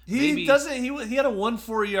 but he doesn't. He had a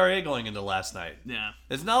 1.4 ERA going into last night. Yeah,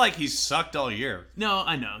 it's not like he's sucked all year. No,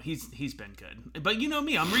 I know he's been good, but you know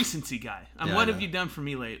me, I'm recency guy. What have you done for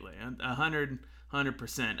me lately?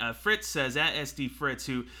 100%. Fritz says at SD Fritz,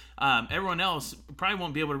 who everyone else probably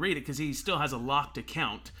won't be able to read it because he still has a locked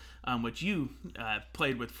account, which you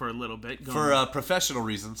played with for a little bit for professional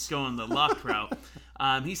reasons, going the locked route.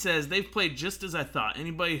 He says they've played just as I thought.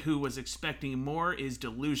 Anybody who was expecting more is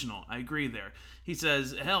delusional. I agree there. He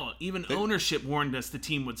says, hell, even ownership warned us the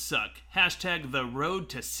team would suck. # the road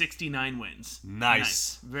to 69 wins.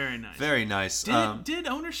 Nice. Very nice. Very nice. Did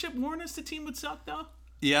ownership warn us the team would suck, though?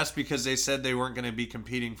 Yes, because they said they weren't going to be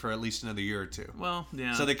competing for at least another year or two. Well,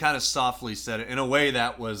 yeah. So they kind of softly said it in a way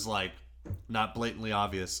that was not blatantly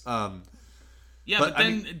obvious. Yeah, but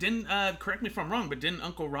then didn't correct me if I'm wrong, but didn't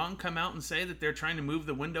Uncle Ron come out and say that they're trying to move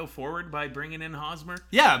the window forward by bringing in Hosmer?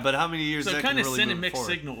 Yeah, but how many years? So that kind of really sending mixed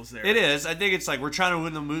signals there. It is. I think it's we're trying to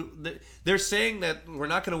win the move. They're saying that we're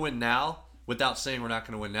not going to win now without saying we're not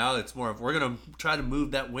going to win now. It's more of we're going to try to move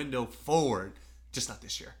that window forward, just not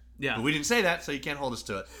this year. Yeah, but we didn't say that, so you can't hold us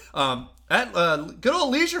to it. At good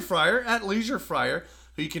old Leisure Fryer,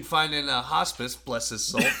 who you can find in hospice, bless his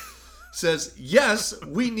soul. Says, yes,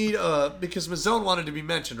 we need because Mazzone wanted to be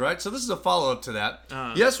mentioned, right? So this is a follow-up to that.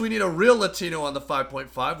 Yes, we need a real Latino on the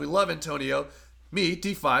 5.5. We love Antonio. Me,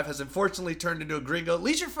 D5, has unfortunately turned into a gringo.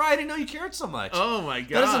 Leisure Fry, I didn't know you cared so much. Oh, my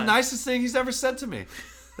God. That is the nicest thing he's ever said to me.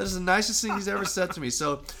 That is the nicest thing he's ever said to me.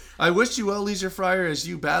 So I wish you well, Leisure Fryer, as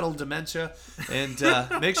you battle dementia. And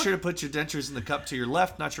make sure to put your dentures in the cup to your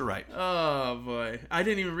left, not your right. Oh, boy. I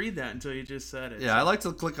didn't even read that until you just said it. Yeah, I like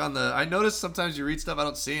to click on the... I notice sometimes you read stuff I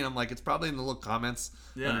don't see, and I'm like, it's probably in the little comments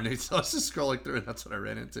underneath. So I was just scrolling through, and that's what I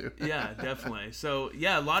ran into. Yeah, definitely. So,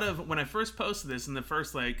 yeah, a lot of... When I first posted this, in the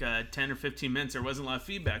first, 10 or 15 minutes, there wasn't a lot of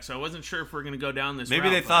feedback, so I wasn't sure if we're going to go down this Maybe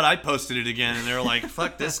route, they thought I posted it again, and they were like,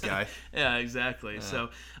 fuck this guy. Yeah, exactly. Yeah. So,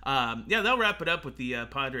 that'll wrap it up with the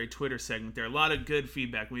Padre Twitter segment there. A lot of good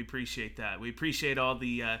feedback. We appreciate that. We appreciate all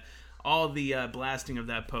the blasting of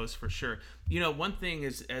that post for sure. One thing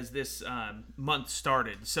is, as this month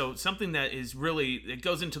started, so something that is really, it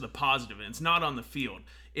goes into the positive, and it's not on the field.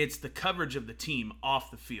 It's the coverage of the team off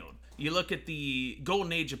the field. You look at the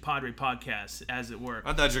Golden Age of Padre podcasts, as it were.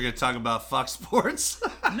 I thought you were going to talk about Fox Sports.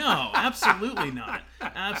 No, absolutely not.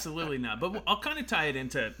 Absolutely not. But I'll kind of tie it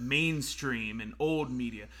into mainstream and old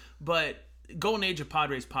media. But Golden Age of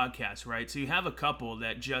Padres podcast, right? So you have a couple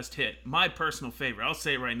that just hit. My personal favorite, I'll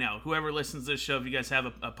say it right now. Whoever listens to this show, if you guys have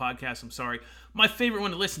a podcast, I'm sorry. My favorite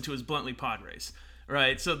one to listen to is Bluntly Padres.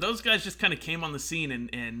 Right, so those guys just kind of came on the scene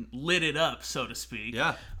and lit it up, so to speak.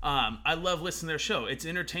 Yeah. I love listening to their show. It's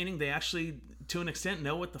entertaining. They actually, to an extent,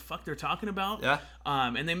 know what the fuck they're talking about. Yeah.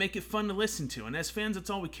 And they make it fun to listen to. And as fans, that's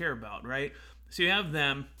all we care about, right? So you have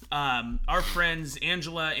them. Our friends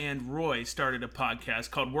Angela and Roy started a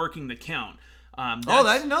podcast called Working the Count. I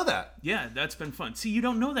didn't know that. Yeah, that's been fun. See, you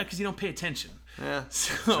don't know that because you don't pay attention. Yeah,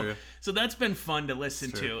 so that's been fun to listen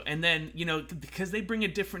to. And then, because they bring a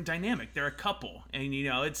different dynamic. They're a couple. And,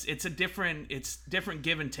 it's different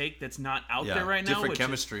give and take that's not out there right now. Different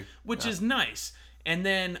chemistry. Which is nice. And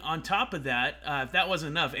then on top of that, if that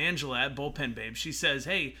wasn't enough, Angela at Bullpen Babe, she says,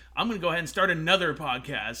 hey, I'm going to go ahead and start another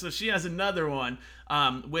podcast. So she has another one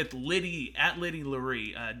with Liddy, at Liddy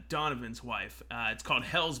Lurie, Donovan's wife. It's called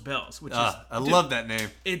Hell's Bells. Which I love that name.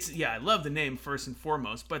 I love the name first and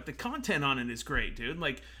foremost, but the content on it is great, dude.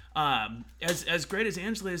 Like, as great as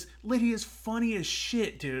Angela is, Liddy is funny as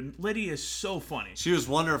shit, dude. Liddy is so funny. She was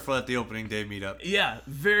wonderful at the opening day meetup. Yeah,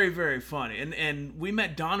 very, very funny. And we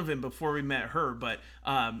met Donovan before we met her, but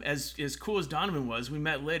as cool as Donovan was, we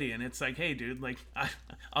met Liddy, and it's like, hey, dude, like,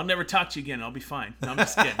 I'll never talk to you again. I'll be fine. No, I'm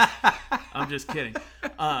just kidding. I'm just kidding.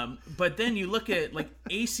 But then you look at, like,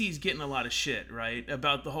 AC's getting a lot of shit, right,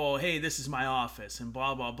 about the whole, hey, this is my office, and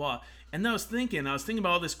blah, blah, blah. And I was thinking about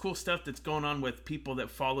all this cool stuff that's going on with people that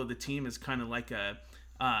follow the team as kind of like a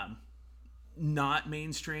not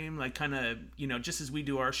mainstream, like kind of, just as we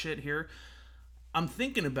do our shit here. I'm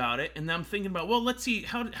thinking about it, and then I'm thinking about, well, let's see,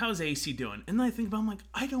 how's AC doing? And then I think about, I'm like,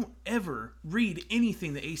 I don't ever read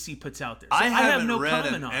anything that AC puts out there. So I haven't have no read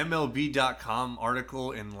comment an on MLB.com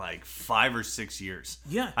article in like 5 or 6 years.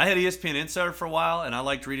 Yeah. I had ESPN Insider for a while, and I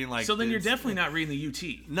liked reading like... So then you're definitely not reading the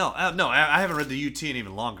UT. No, I haven't read the UT in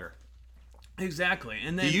even longer. Exactly,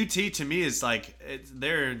 and then the UT to me is like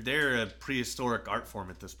they're a prehistoric art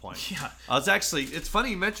form at this point. Yeah, it's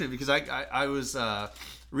funny you mentioned it because I was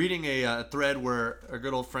reading a thread where our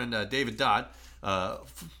good old friend David Dodd,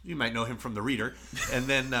 you might know him from The Reader, and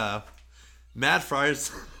then Mad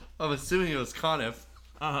Friars, I'm assuming it was Conniff.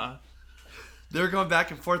 They're going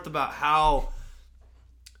back and forth about how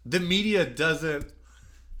the media doesn't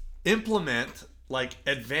implement like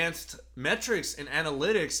advanced metrics and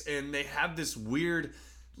analytics, and they have this weird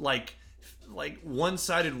like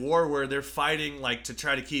one-sided war where they're fighting like to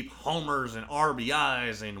try to keep homers and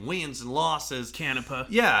RBIs and wins and losses. Canapa.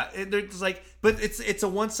 Yeah, it's like, but it's a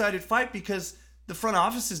one-sided fight because the front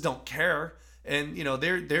offices don't care, and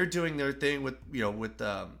they're doing their thing with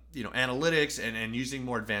analytics and using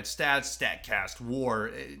more advanced stats, StatCast,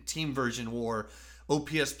 WAR, team version WAR,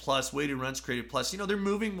 OPS plus, weighted runs created plus. They're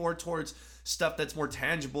moving more towards stuff that's more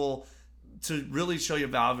tangible to really show you a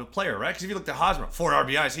value of a player, right? Because if you look at Hosmer, 4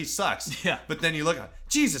 RBIs, he sucks. Yeah. But then you look at,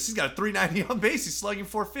 Jesus, he's got a 390 on base. He's slugging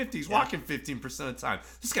 450. He's walking 15% of the time.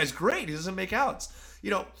 This guy's great. He doesn't make outs.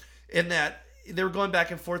 In that they were going back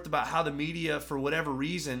and forth about how the media, for whatever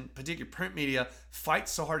reason, particularly print media,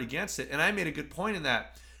 fights so hard against it. And I made a good point in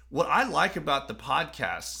that. What I like about the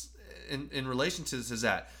podcasts in relation to this is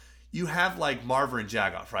that you have like Marver and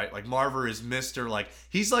Jagoff, right? Like Marver is Mr. Like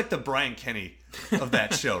he's like the Brian Kenny of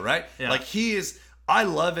that show, right? Yeah. Like he is. I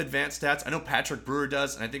love advanced stats. I know Patrick Brewer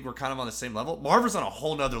does, and I think we're kind of on the same level. Marver's on a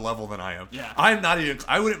whole nother level than I am. Yeah.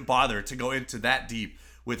 I wouldn't bother to go into that deep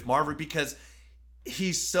with Marver because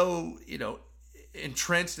he's so,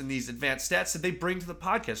 entrenched in these advanced stats that they bring to the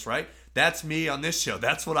podcast, right? That's me on this show.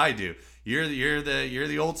 That's what I do. You're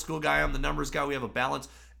the old school guy. I'm the numbers guy. We have a balance.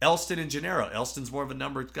 Elston and Gennaro. Elston's more of a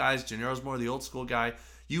numbers guy. Gennaro's more of the old school guy.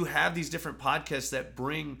 You have these different podcasts that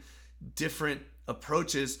bring different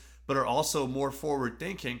approaches, but are also more forward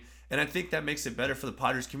thinking. And I think that makes it better for the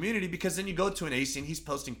Padres community, because then you go to an AC and he's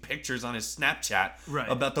posting pictures on his Snapchat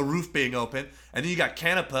about the roof being open. And then you got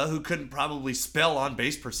Canepa, who couldn't probably spell on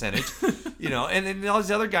base percentage, and then all these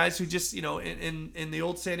other guys who just, in the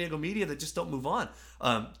old San Diego media that just don't move on.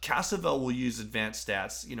 Casavell will use advanced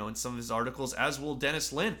stats, in some of his articles, as will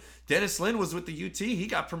Dennis Lin. Dennis Lin was with the UT. He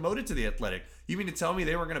got promoted to the Athletic. You mean to tell me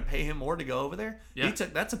they were going to pay him more to go over there? Yeah.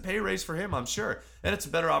 That's a pay raise for him, I'm sure. And it's a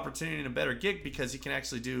better opportunity and a better gig, because he can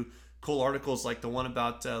actually do cool articles like the one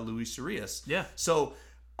about Luis Urias. Yeah. So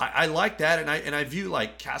I like that, and I view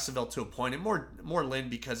like Casavell to a point, and more Lynn,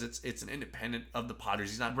 because it's an independent of the Padres.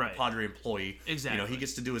 He's not a Padre employee. Exactly. He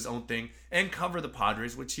gets to do his own thing and cover the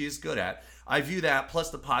Padres, which he is good at. I view that, plus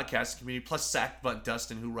the podcast community, plus Sack Bunt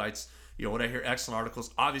Dustin, who writes, what I hear, excellent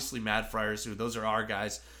articles. Obviously Mad Friars, who those are our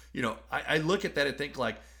guys. I look at that and think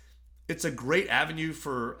like it's a great avenue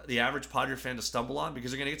for the average Padre fan to stumble on, because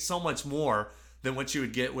they're going to get so much more than what you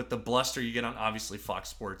would get with the bluster you get on, obviously, Fox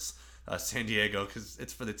Sports San Diego, because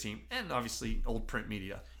it's for the team, and obviously old print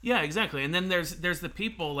media. Yeah, exactly. And then there's the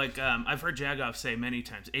people like I've heard Jagoff say many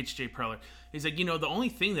times, HJ Preller. He's like, the only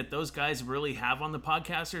thing that those guys really have on the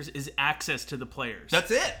podcasters is access to the players.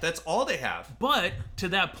 That's it. That's all they have. But to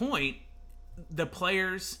that point, the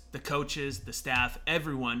players, the coaches, the staff,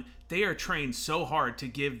 everyone, they are trained so hard to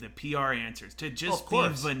give the PR answers, to just be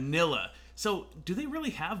vanilla. So, do they really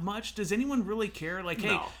have much? Does anyone really care? Like,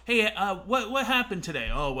 hey, what happened today?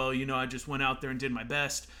 Oh, well, I just went out there and did my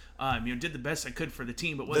best. Did the best I could for the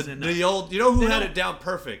team, but wasn't the old. Who had it down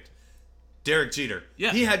perfect? Derek Jeter.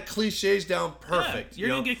 Yeah, he had cliches down perfect. Yeah,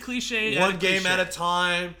 you're gonna get cliche. One game at a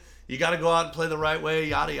time. You got to go out and play the right way,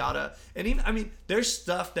 yada yada. And even, there's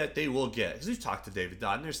stuff that they will get, because we've talked to David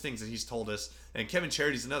Dodd, and there's things that he's told us, and Kevin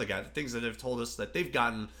Charity's another guy. The things that they've told us that they've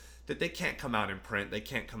gotten, that they can't come out in print. They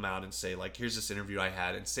can't come out and say, like, here's this interview I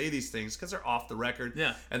had, and say these things, because they're off the record.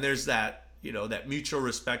 Yeah. And there's that, that mutual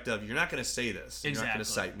respect of, you're not going to say this. You're not going to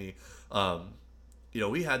cite me.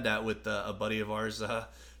 We had that with a buddy of ours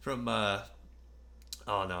from...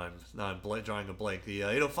 now I'm drawing a blank. The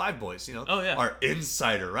 805 boys, our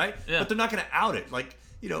insider, right? Yeah. But they're not going to out it. Like,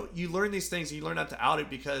 you learn these things and you learn not to out it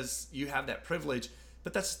because you have that privilege.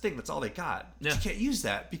 But that's the thing. That's all they got. Yeah. You can't use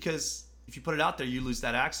that, because if you put it out there, you lose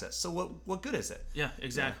that access. So what good is it? Yeah,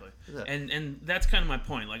 exactly. Yeah. And that's kind of my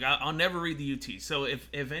point. Like, I'll never read the UT. So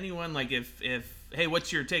if anyone, like, if hey,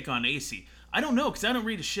 what's your take on AC? I don't know, because I don't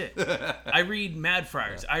read a shit. I read Mad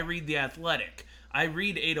Friars. I read The Athletic. I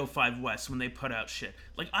read 805 West when they put out shit.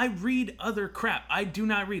 Like, I read other crap. I do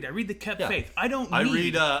not read. I read the Kept Faith. I don't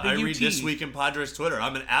need I read This Week in Padres Twitter.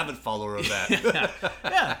 I'm an avid follower of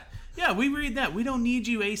that. Yeah, we read that. We don't need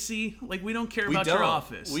you, AC. Like, we don't care about your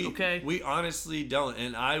office, okay? We honestly don't.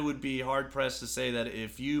 And I would be hard-pressed to say that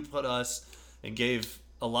if you put us and gave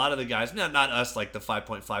a lot of the guys, not us like the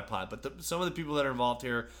 5.5 pod, but some of the people that are involved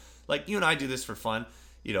here, like you and I do this for fun.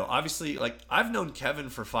 Obviously, like, I've known Kevin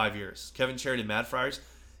for 5 years, Kevin Charity, Mad Friars,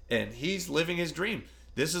 and he's living his dream.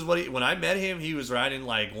 This is what when I met him, he was writing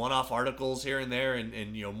like one-off articles here and there,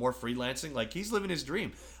 and more freelancing. Like, he's living his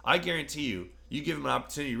dream. I guarantee you give him an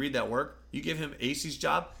opportunity to read that work, you give him AC's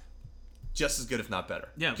job, just as good, if not better.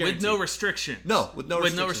 Yeah, guaranteed. With no restrictions. No, with no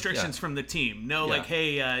restrictions from the team. No, like,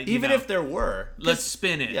 hey, even if there were, let's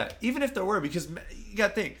spin it. Yeah, even if there were, because you got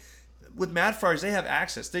to think. With Mad Friars, they have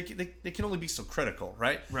access. They can only be so critical,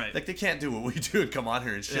 right? Right. Like, they can't do what we do and come on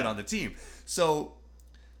here and shit on the team. So,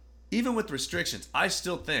 even with restrictions, I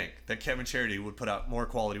still think that Kevin Charity would put out more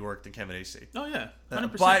quality work than Kevin AC. Oh, yeah.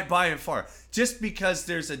 100%. By and far. Just because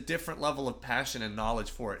there's a different level of passion and knowledge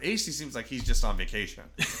for it. AC seems like he's just on vacation.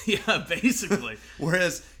 Yeah, basically.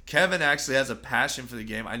 Whereas Kevin actually has a passion for the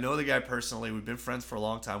game. I know the guy personally. We've been friends for a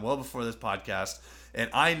long time, well before this podcast. And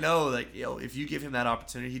I know that, if you give him that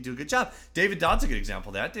opportunity, he'd do a good job. David Dodd's a good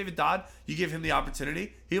example of that. David Dodd, you give him the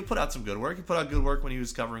opportunity, he'll put out some good work. He put out good work when he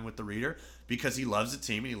was covering with the Reader, because he loves the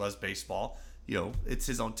team and he loves baseball. It's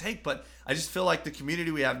his own take. But I just feel like the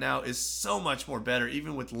community we have now is so much more better,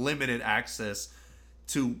 even with limited access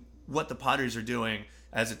to what the Padres are doing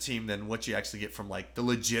as a team, than what you actually get from, like, the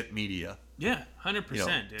legit media. Yeah,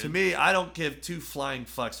 100%, dude. To me, I don't give two flying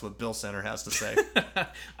fucks what Bill Center has to say.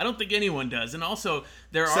 I don't think anyone does. And also,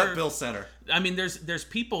 Except Bill Center. I mean, there's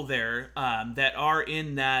people there that are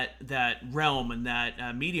in that realm and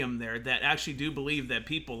that medium there that actually do believe that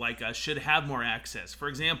people like us should have more access. For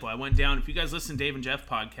example, I went down, if you guys listen to Dave and Jeff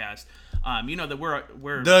podcast, You know that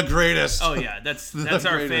we're the greatest. Oh yeah, that's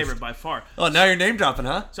our greatest. favorite by far. Oh, now you're name dropping,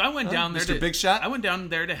 huh? So I went down there Mr. Big Shot? I went down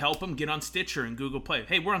there to help him get on Stitcher and Google Play.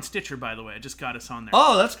 Hey, we're on Stitcher, by the way. I just got us on there.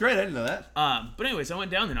 Oh, that's great. I didn't know that. But anyways, I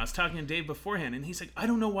went down there and I was talking to Dave beforehand, and he's like, I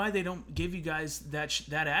don't know why they don't give you guys that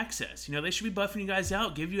access. You know, they should be buffing you guys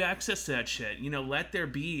out, give you access to that shit. You know, let there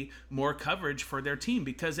be more coverage for their team,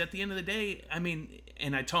 because at the end of the day, I mean,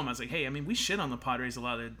 and I told him, I was like, hey, I mean, we shit on the Padres a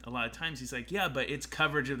lot of times. He's like, yeah, but it's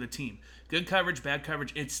coverage of the team. Good coverage, bad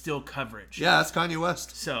coverage, it's still coverage. Yeah, that's Kanye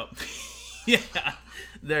West. So, yeah,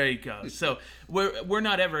 there you go. So we're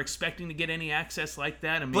not ever expecting to get any access like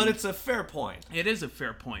that. I mean, but it's a fair point. It is a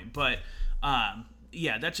fair point, but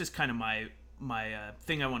yeah, that's just kind of my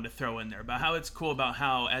thing I wanted to throw in there about how it's cool about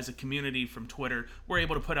how, as a community from Twitter, we're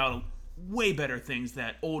able to put out way better things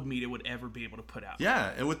that old media would ever be able to put out.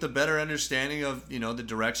 Yeah, and with the better understanding of, you know, the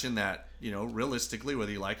direction that, you know, realistically,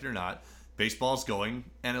 whether you like it or not, baseball's going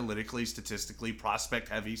analytically, statistically,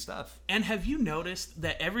 prospect-heavy stuff. And have you noticed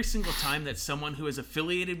that every single time that someone who is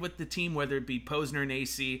affiliated with the team, whether it be Posner and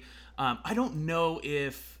AC, I don't know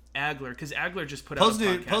if Agler, because Agler just put out a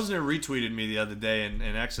podcast. Posner retweeted me the other day and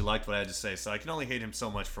actually liked what I had to say, so I can only hate him so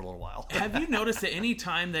much for a little while. Have you noticed that any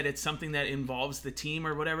time that it's something that involves the team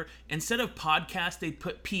or whatever, instead of podcast, they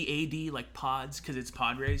put PAD, like pods, because it's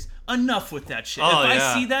Padres? Enough with that shit. Oh, if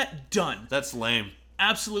yeah. I see that, done. That's lame.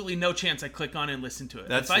 Absolutely no chance I click on it and listen to it.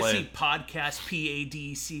 That's if I lame. see podcast,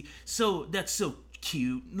 PADC, so that's so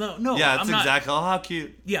cute. No, Yeah, I'm it's not, exactly. Oh, how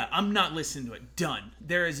cute. Yeah, I'm not listening to it. Done.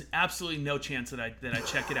 There is absolutely no chance that I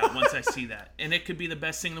check it out once I see that. And it could be the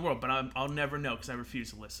best thing in the world, but I'll never know because I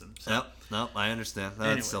refuse to listen. So. Yep. No, I understand. That's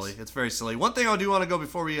Anyways. silly. It's very silly. One thing I do want to go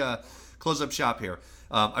before we close up shop here.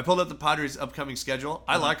 I pulled up the Padres' upcoming schedule.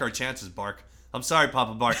 I like our chances, Bark. I'm sorry,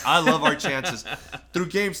 Papa Bark. I love our chances. Through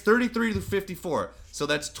games 33 to 54. So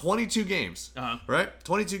that's 22 games, right?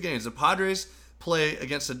 22 games. The Padres play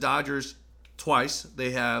against the Dodgers twice.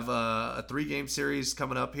 They have a 3-game series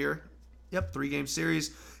coming up here. Yep, 3-game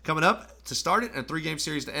series coming up to start it and a 3-game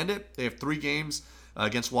series to end it. They have 3 games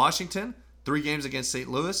against Washington, 3 games against St.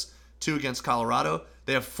 Louis, 2 against Colorado.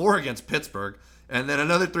 They have 4 against Pittsburgh, and then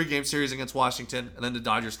another 3-game series against Washington, and then the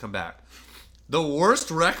Dodgers come back. The worst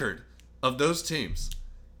record of those teams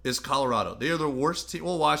is Colorado. They are the worst team.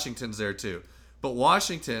 Well, Washington's there too. But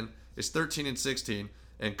Washington is 13-16,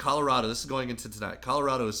 and Colorado, this is going into tonight,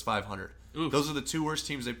 Colorado is 500. Oof. Those are the 2 worst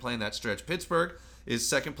teams they play in that stretch. Pittsburgh is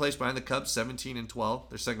second place behind the Cubs, 17-12.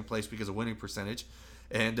 They're second place because of winning percentage.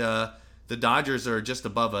 And the Dodgers are just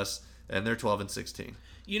above us, and they're 12-16.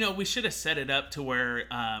 You know, we should have set it up to where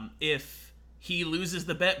if he loses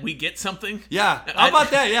the bet, we get something. Yeah, how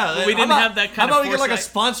about that? Yeah, We didn't have that kind of How about we get like a foresight.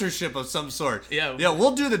 sponsorship of some sort? Yeah. Yeah,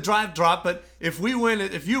 we'll do the drive drop, but if we win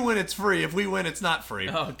it, if you win, it's free. If we win, it's not free.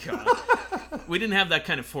 Oh, God. We didn't have that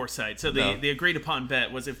kind of foresight. So No. the agreed upon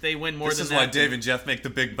bet was if they win more This than is that. why Dave and Jeff make the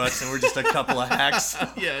big butts, and we're just a couple of hacks.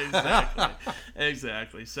 Yeah, exactly.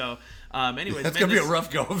 Exactly. So, anyways. That's gonna be a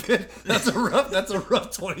rough go of it. That's a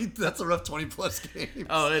rough 20. That's a rough 20+ games.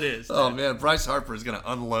 Oh, it is. Oh man, Bryce Harper is gonna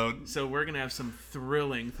unload. So we're gonna have some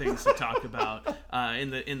thrilling things to talk about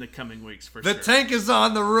in the coming weeks for The sure. tank is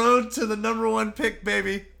on the road to the #1 pick,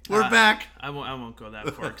 baby. We're back. I won't go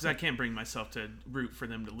that far because I can't bring myself to root for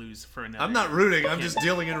them to lose for another. I'm not year. rooting. I'm just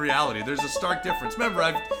dealing in reality. There's a stark difference. Remember,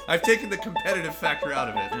 I've taken the competitive factor out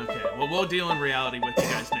of it. Okay. Well, we'll deal in reality with you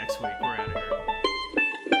guys next week. We're out of here.